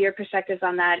all of your perspectives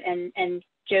on that, and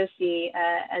Josie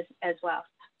as well.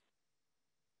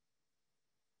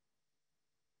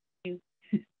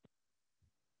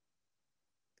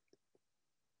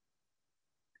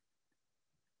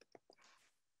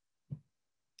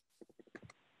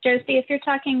 Josie, if you're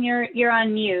talking, you're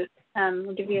on mute.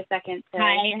 We'll give you a second.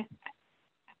 Hi.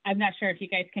 I'm not sure if you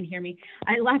guys can hear me.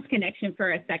 I lost connection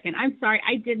for a second. I'm sorry.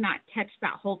 I did not catch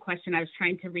that whole question. I was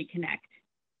trying to reconnect.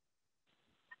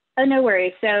 Oh, no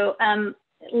worries. So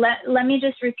let me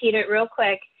just repeat it real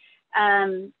quick.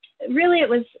 Really, it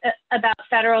was about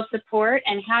federal support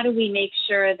and how do we make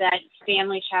sure that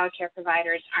family child care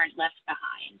providers aren't left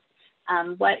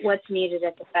behind? What's needed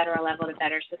at the federal level to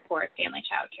better support family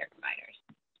child care providers?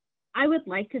 I would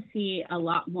like to see a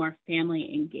lot more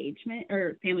family engagement,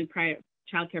 or family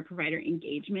child care provider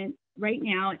engagement. Right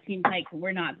now, it seems like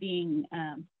we're not being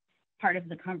part of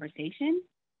the conversation.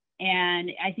 And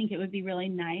I think it would be really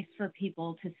nice for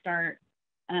people to start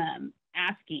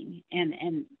asking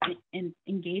and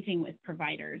engaging with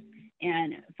providers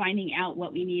and finding out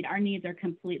what we need. Our needs are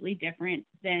completely different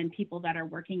than people that are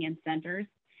working in centers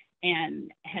and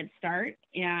Head Start.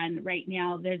 And right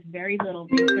now there's very little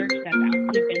research that's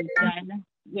actually been done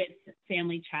with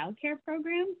family child care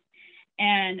programs.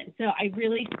 And so I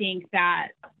really think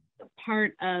that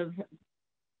part of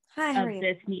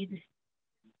this needs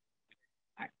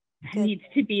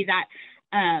to be that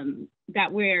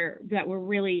that we're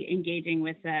really engaging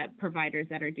with the providers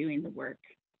that are doing the work.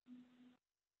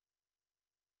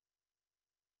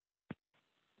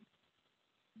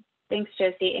 Thanks,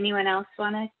 Josie. Anyone else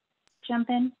want to jump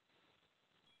in?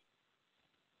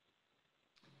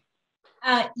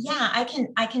 Yeah,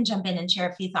 I can jump in and share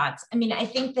a few thoughts. I mean, I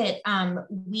think that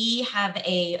we have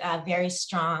a very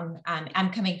strong,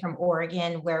 I'm coming from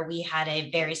Oregon, where we had a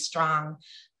very strong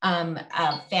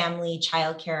family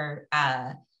childcare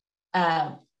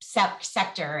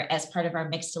sector as part of our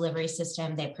mixed delivery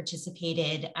system. They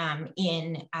participated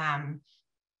in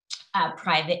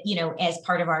private, you know, as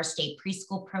part of our state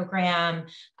preschool program.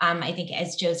 I think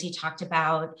as Josie talked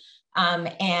about,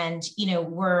 and, you know,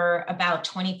 we're about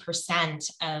 20%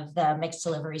 of the mixed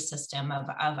delivery system of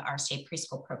our state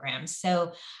preschool program.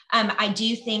 So I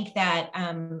do think that,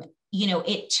 you know,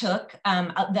 it took,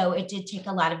 though it did take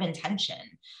a lot of intention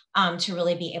to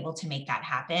really be able to make that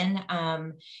happen.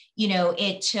 You know,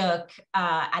 it took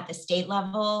at the state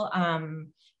level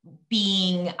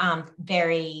being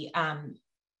very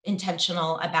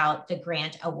intentional about the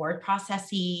grant award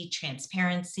processes,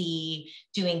 transparency,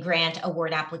 doing grant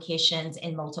award applications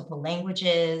in multiple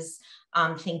languages,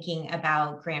 thinking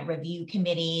about grant review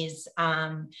committees,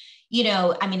 you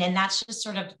know, I mean, and that's just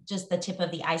sort of just the tip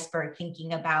of the iceberg,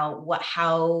 thinking about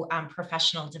how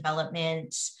professional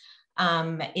development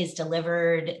is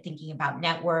delivered, thinking about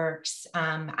networks.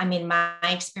 I mean, my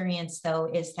experience though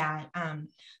is that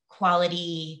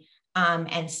quality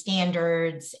and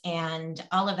standards and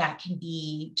all of that can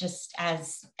be just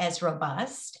as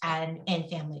robust and in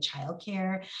family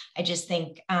childcare. I just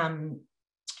think,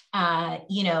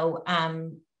 you know,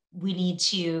 we need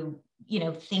to, you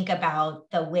know, think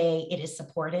about the way it is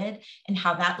supported and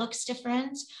how that looks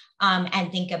different,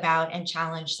 and think about and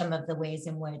challenge some of the ways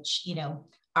in which, you know,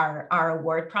 our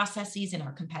award processes and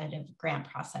our competitive grant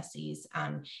processes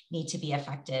need to be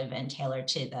effective and tailored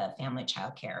to the family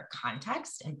childcare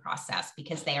context and process,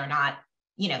 because they are not,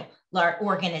 you know, large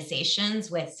organizations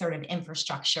with sort of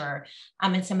infrastructure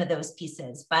and some of those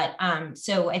pieces. But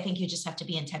so I think you just have to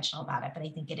be intentional about it. But I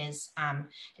think it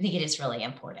is really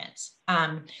important.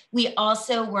 We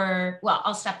also were, well,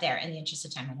 I'll stop there in the interest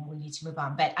of time. I know we need to move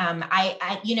on. But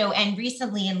I you know, and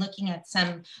recently in looking at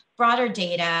some broader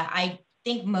data, I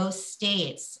think most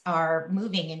states are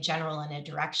moving in general in a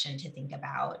direction to think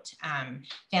about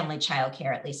family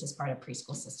childcare, at least as part of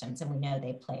preschool systems, and we know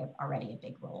they play already a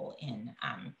big role in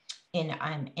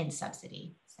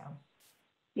subsidy. So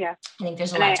yeah, I think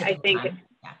there's a lot to build on.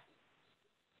 Yeah.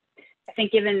 I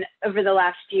think given over the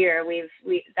last year,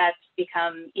 that's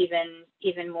become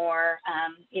even more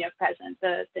you know, present,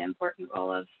 the important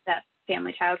role of that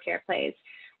family childcare plays.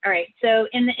 All right, so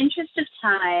in the interest of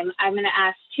time, I'm going to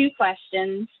ask two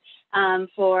questions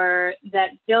for that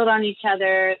build on each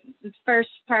other. First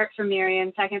part for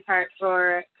Miriam, second part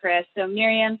for Chris. So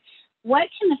Miriam, what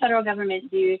can the federal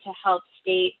government do to help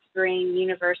states bring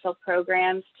universal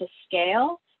programs to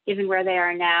scale, given where they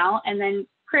are now? And then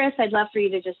Chris, I'd love for you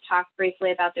to just talk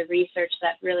briefly about the research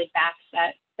that really backs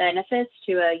that benefits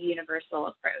to a universal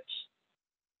approach.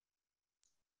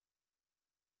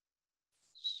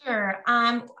 Sure.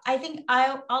 I think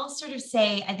I'll sort of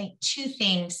say, I think two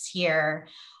things here.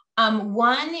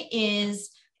 One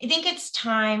is, I think it's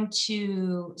time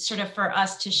to sort of for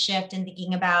us to shift in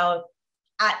thinking about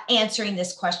answering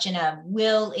this question of,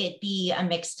 will it be a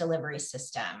mixed delivery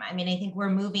system? I mean, I think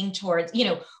we're moving towards, you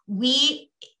know, we've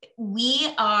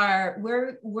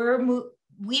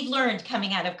learned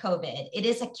coming out of COVID, it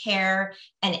is a care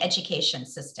and education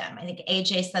system. I think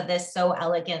AJ said this so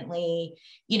elegantly.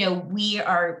 You know, we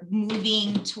are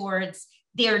moving towards,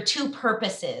 there are two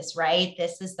purposes, right?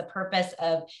 This is the purpose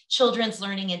of children's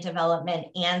learning and development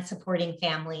and supporting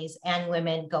families and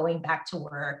women going back to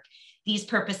work. These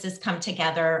purposes come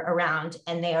together around,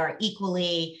 and they are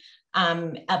equally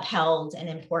upheld and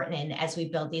important in as we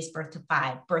build these birth to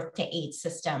 5, birth to 8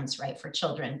 systems, right, for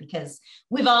children, because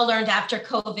we've all learned after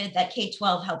COVID that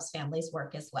K-12 helps families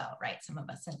work as well, right? Some of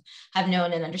us have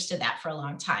known and understood that for a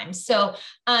long time. So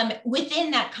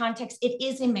within that context, it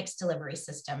is a mixed delivery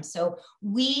system. So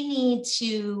we need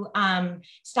to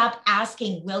stop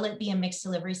asking, will it be a mixed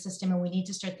delivery system? And we need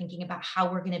to start thinking about how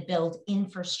we're going to build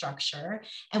infrastructure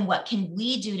and what can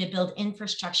we do to build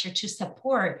infrastructure to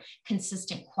support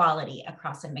consistent quality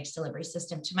across a mixed delivery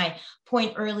system. To my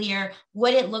point earlier,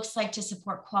 what it looks like to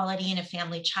support quality in a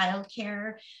family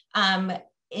childcare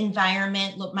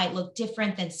environment might look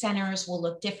different than centers, will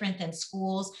look different than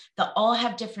schools. They'll all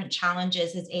have different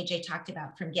challenges, as AJ talked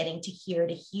about, from getting to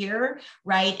here,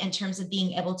 right? In terms of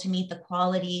being able to meet the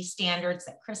quality standards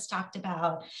that Chris talked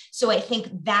about. So I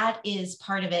think that is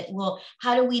part of it. Well,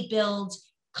 how do we build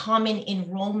common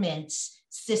enrollment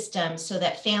systems so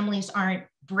that families aren't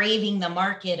braving the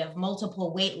market of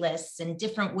multiple wait lists and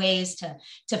different ways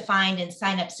to find and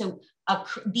sign up? So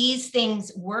these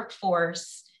things,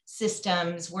 workforce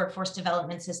systems, workforce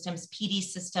development systems, PD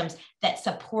systems that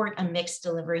support a mixed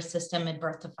delivery system in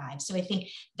birth to 5. So I think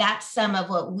that's some of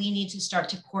what we need to start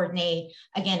to coordinate,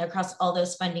 again, across all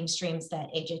those funding streams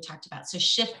that AJ talked about. So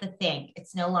shift the think.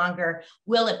 It's no longer,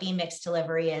 will it be mixed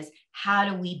delivery? Is how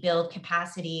do we build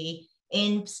capacity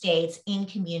in states, in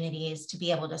communities, to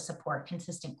be able to support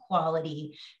consistent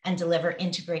quality and deliver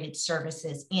integrated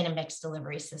services in a mixed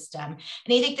delivery system.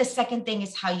 And I think the second thing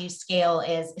is how you scale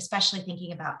is, especially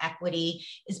thinking about equity,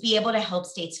 is be able to help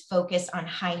states focus on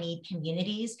high need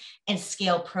communities and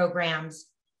scale programs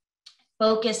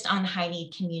focused on high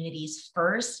need communities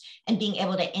first, and being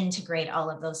able to integrate all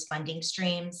of those funding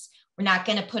streams. We're not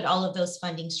going to put all of those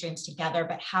funding streams together,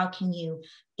 but how can you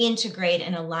integrate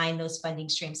and align those funding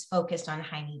streams focused on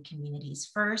high need communities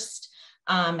first,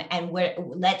 and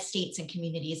let states and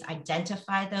communities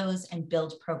identify those and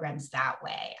build programs that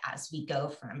way as we go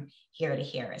from here to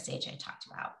here, as AJ talked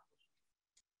about.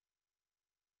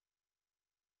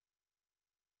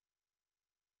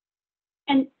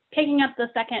 And picking up the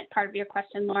second part of your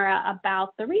question, Laura,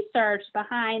 about the research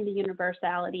behind the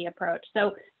universality approach.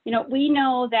 So, we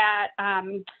know that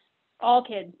all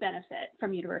kids benefit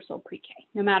from universal pre-K,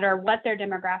 no matter what their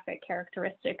demographic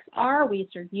characteristics are. We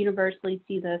sort of universally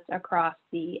see this across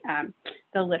the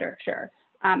literature.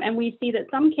 And we see that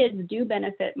some kids do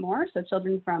benefit more. So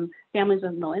children from families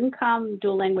with low income,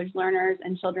 dual language learners,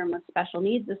 and children with special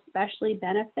needs especially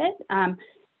benefit.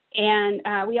 And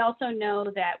we also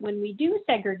know that when we do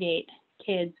segregate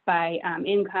kids by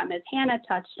income, as Hannah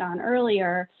touched on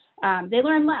earlier, they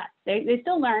learn less. They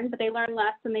still learn, but they learn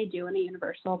less than they do in a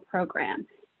universal program.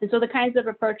 And so the kinds of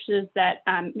approaches that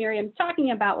Miriam's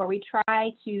talking about, where we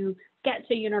try to get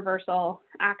to universal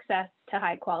access to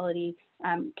high quality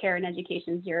care and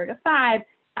education 0 to 5,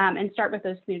 and start with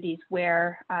those communities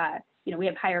where we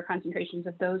have higher concentrations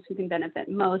of those who can benefit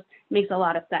most, makes a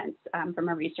lot of sense from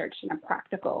a research and a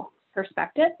practical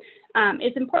perspective.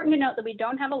 It's important to note that we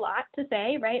don't have a lot to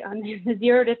say, right, on the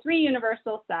 0 to 3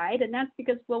 universal side, and that's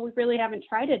because, well, we really haven't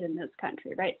tried it in this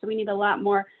country, right? So we need a lot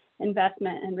more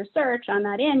investment and research on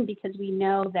that end, because we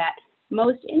know that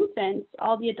most infants,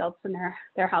 all the adults in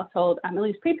their household, at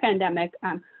least pre-pandemic,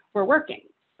 were working,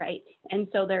 right? And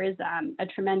so there is a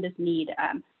tremendous need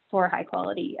for high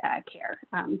quality care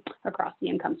across the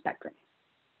income spectrum.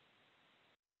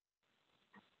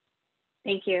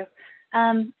 Thank you.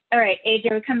 All right,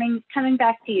 AJ, we're coming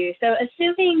back to you. So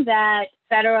assuming that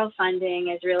federal funding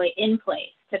is really in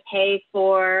place to pay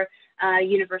for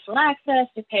universal access,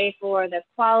 to pay for the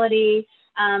quality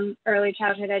early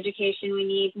childhood education we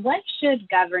need, what should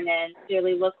governance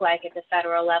really look like at the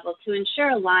federal level to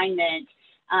ensure alignment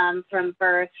from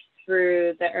birth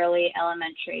through the early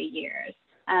elementary years?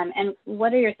 And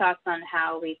what are your thoughts on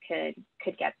how we could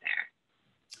get there?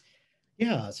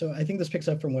 Yeah, so I think this picks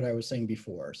up from what I was saying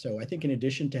before. So I think in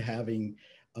addition to having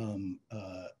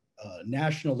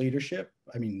national leadership,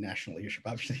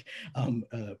 obviously,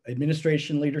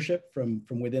 administration leadership from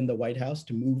within the White House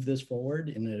to move this forward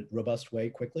in a robust way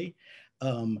quickly,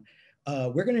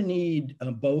 we're going to need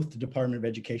both the Department of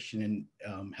Education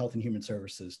and Health and Human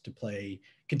Services to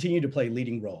continue to play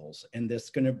leading roles. And this is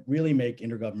going to really make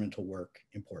intergovernmental work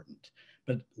important.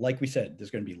 But like we said,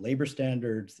 there's going to be labor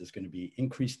standards, there's going to be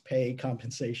increased pay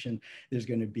compensation, there's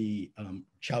going to be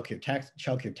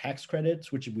childcare tax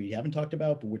credits, which we haven't talked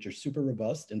about, but which are super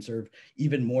robust and serve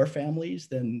even more families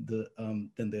than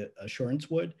the assurance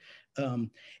would.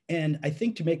 And I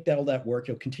think to make all that work,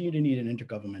 you'll continue to need an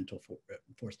intergovernmental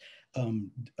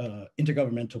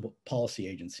intergovernmental policy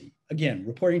agency. Again,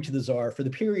 reporting to the czar for the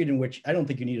period in which I don't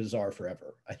think you need a czar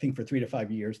forever. I think for 3 to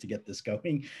 5 years to get this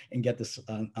going and get this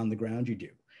on the ground, you do.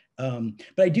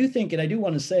 But I do think, and I do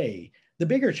want to say, the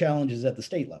bigger challenge is at the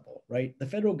state level, right? The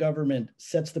federal government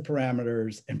sets the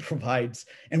parameters and provides,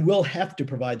 and will have to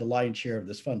provide the lion's share of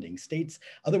this funding. States,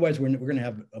 otherwise we're going to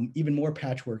have even more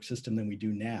patchwork system than we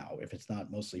do now, if it's not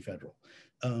mostly federal.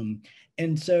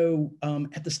 And so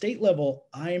at the state level,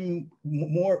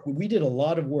 we did a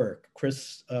lot of work,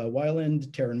 Chris Weiland,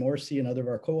 Taryn Morrissey, and other of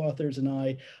our co-authors and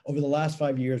I, over the last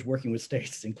 5 years working with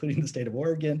states, including the state of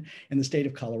Oregon and the state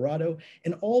of Colorado,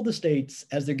 and all the states,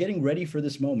 as they're getting ready for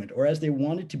this moment, or as they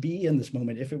wanted to be in this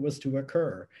moment if it was to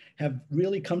occur have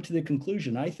really come to the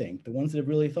conclusion, I think, the ones that have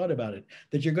really thought about it,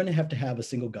 that you're going to have a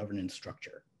single governance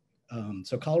structure.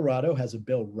 So Colorado has a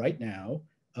bill right now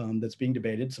that's being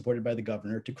debated, supported by the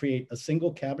governor, to create a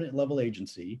single cabinet level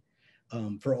agency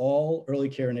for all early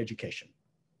care and education.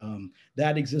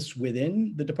 That exists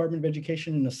within the Department of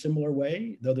Education in a similar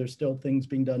way, though there's still things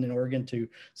being done in Oregon to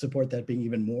support that being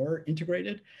even more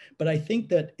integrated. But I think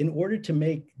that in order to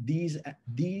make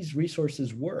these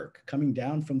resources work coming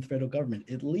down from the federal government,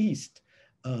 at least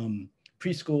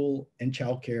preschool and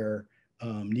childcare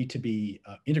need to be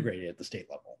integrated at the state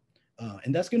level.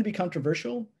 And that's going to be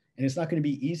controversial, and it's not going to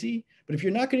be easy. But if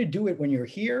you're not going to do it when you're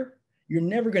here, you're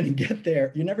never going to get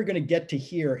there. You're never going to get to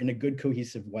here in a good,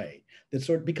 cohesive way.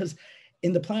 Because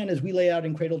in the plan, as we lay out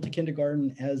in Cradle to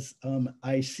Kindergarten, as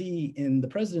I see in the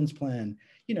president's plan,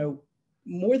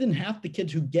 more than half the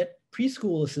kids who get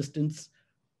preschool assistance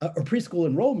or preschool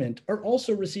enrollment are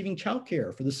also receiving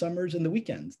childcare for the summers and the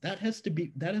weekends. That has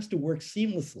to work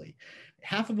seamlessly.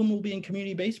 Half of them will be in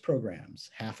community-based programs.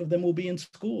 Half of them will be in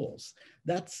schools.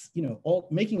 That's,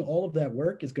 making all of that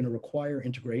work is going to require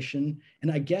integration.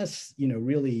 And I guess,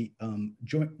 really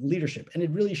joint leadership. And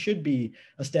it really should be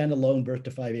a standalone birth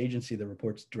to 5 agency that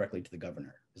reports directly to the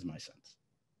governor, is my sense.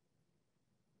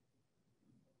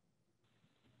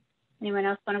 Anyone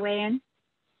else want to weigh in?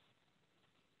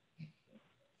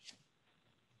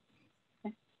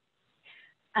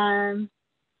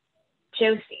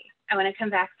 Josie, I want to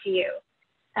come back to you.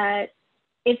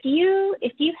 If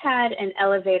you had an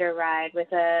elevator ride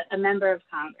with a member of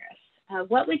Congress,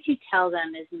 what would you tell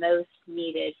them is most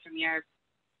needed from your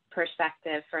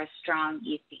perspective for a strong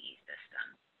ECE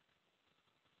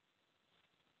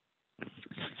system?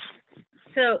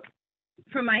 So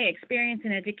from my experience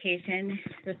in education,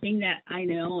 the thing that I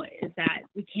know is that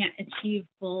we can't achieve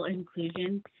full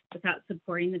inclusion without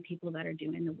supporting the people that are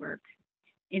doing the work.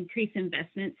 Increase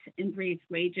investments in raise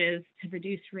wages to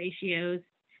reduce ratios,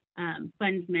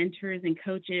 fund mentors and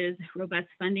coaches, robust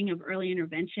funding of early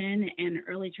intervention and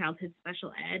early childhood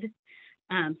special ed,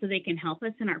 so they can help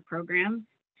us in our programs.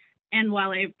 And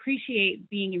while I appreciate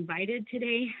being invited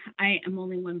today, I am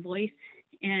only one voice,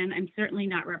 and I'm certainly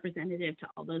not representative to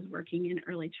all those working in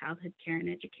early childhood care and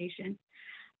education.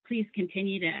 Please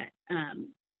continue to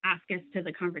ask us to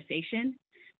the conversation.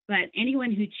 But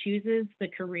anyone who chooses the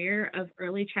career of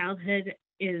early childhood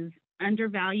is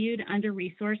undervalued,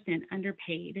 under-resourced, and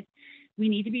underpaid. We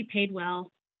need to be paid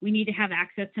well. We need to have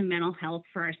access to mental health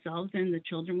for ourselves and the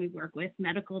children we work with,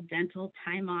 medical, dental,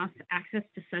 time off, access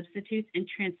to substitutes, and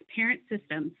transparent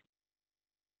systems.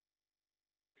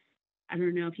 I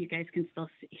don't know if you guys can still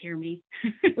hear me.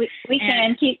 We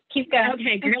can, keep going.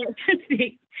 Okay,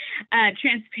 great.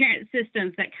 Transparent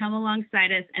systems that come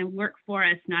alongside us and work for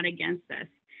us, not against us.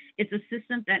 It's a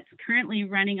system that's currently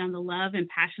running on the love and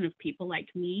passion of people like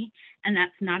me, and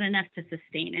that's not enough to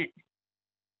sustain it.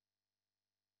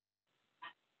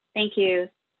 Thank you.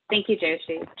 Thank you,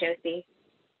 Josie.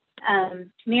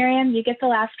 Miriam, you get the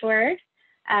last word.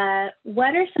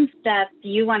 What are some steps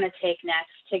you want to take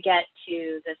next to get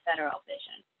to the federal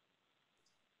vision?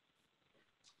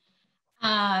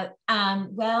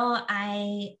 Well,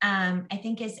 I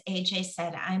think as AJ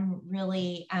said, I'm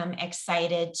really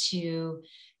excited to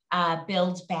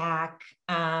build back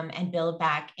and build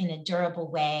back in a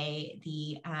durable way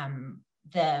the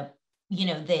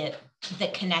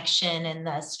connection and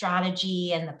the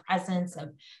strategy and the presence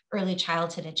of early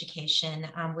childhood education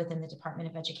within the Department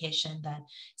of Education. The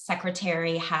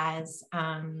Secretary has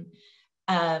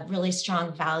really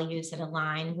strong values that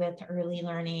align with early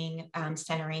learning,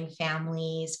 centering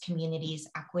families, communities,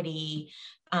 equity.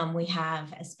 We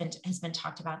have, as has been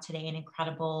talked about today, an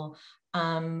incredible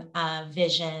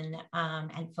vision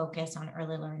and focus on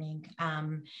early learning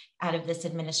out of this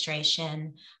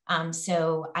administration.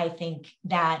 So I think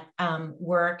that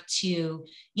work to,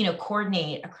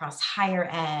 coordinate across higher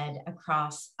ed,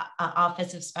 across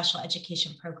Office of Special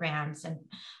Education Programs and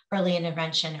early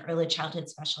intervention, early childhood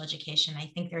special education. I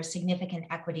think there are significant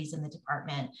equities in the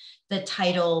department. The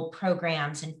title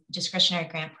programs and discretionary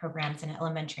grant programs in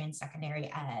elementary and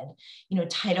secondary ed,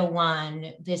 Title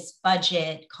I, this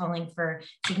budget calling for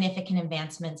significant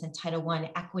advancements in Title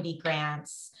I equity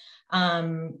grants.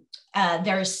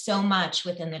 There's so much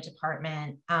within the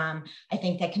department, I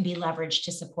think, that can be leveraged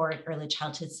to support early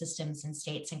childhood systems in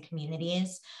states and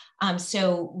communities.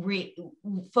 So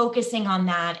focusing on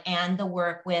that and the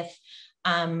work with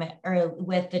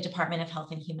the Department of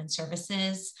Health and Human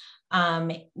Services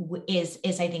is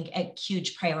I think a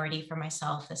huge priority for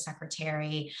myself, the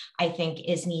secretary, I think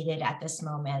is needed at this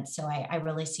moment. So I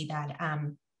really see that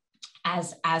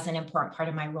as an important part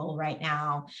of my role right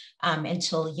now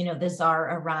until, you know, the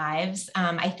czar arrives.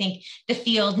 I think the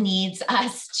field needs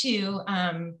us to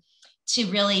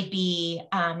really be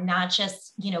not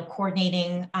just, you know,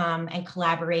 coordinating and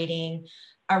collaborating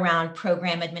around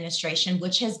program administration,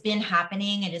 which has been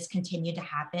happening and has continued to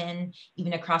happen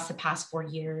even across the past 4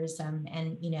 years.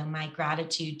 And, you know, my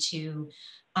gratitude to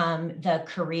the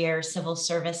career civil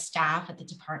service staff at the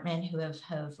department who have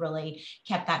really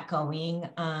kept that going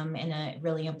in a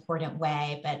really important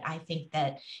way. But I think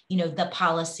that, you know, the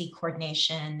policy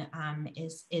coordination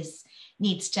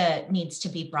needs to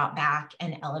be brought back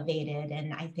and elevated.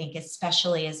 And I think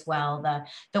especially as well,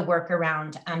 the work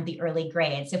around the early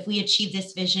grades. If we achieve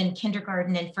this vision,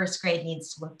 kindergarten and first grade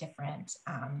needs to look different.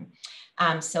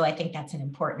 So I think that's an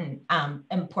important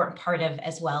part of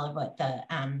as well of what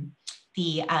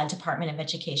the Department of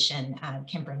Education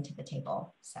can bring to the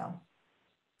table. So.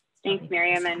 Thanks,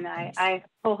 Miriam, and I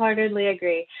wholeheartedly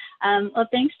agree. Well,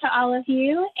 thanks to all of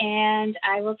you, and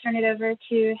I will turn it over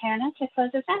to Hannah to close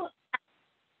us out.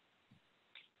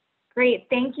 Great,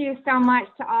 thank you so much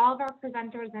to all of our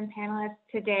presenters and panelists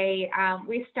today.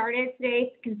 We started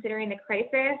today considering the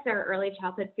crisis our early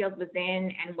childhood field was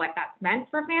in and what that's meant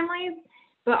for families,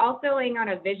 but also laying out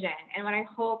a vision. And what I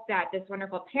hope that this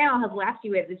wonderful panel has left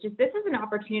you with is just this is an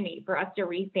opportunity for us to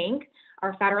rethink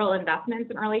our federal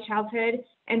investments in early childhood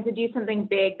and to do something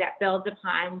big that builds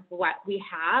upon what we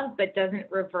have, but doesn't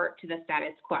revert to the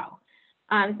status quo.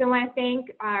 So I want to thank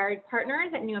our partners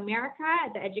at New America,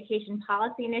 at the Education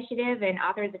Policy Initiative, and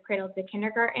authors of Cradle to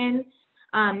Kindergarten.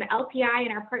 LPI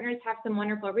and our partners have some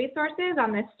wonderful resources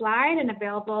on this slide and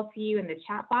available to you in the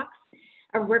chat box.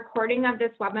 A recording of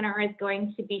this webinar is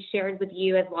going to be shared with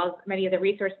you, as well as many of the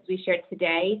resources we shared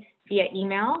today via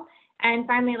email. And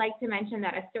finally, I'd like to mention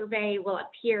that a survey will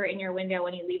appear in your window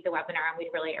when you leave the webinar, and we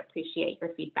really appreciate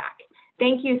your feedback.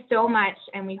 Thank you so much,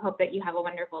 and we hope that you have a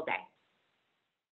wonderful day.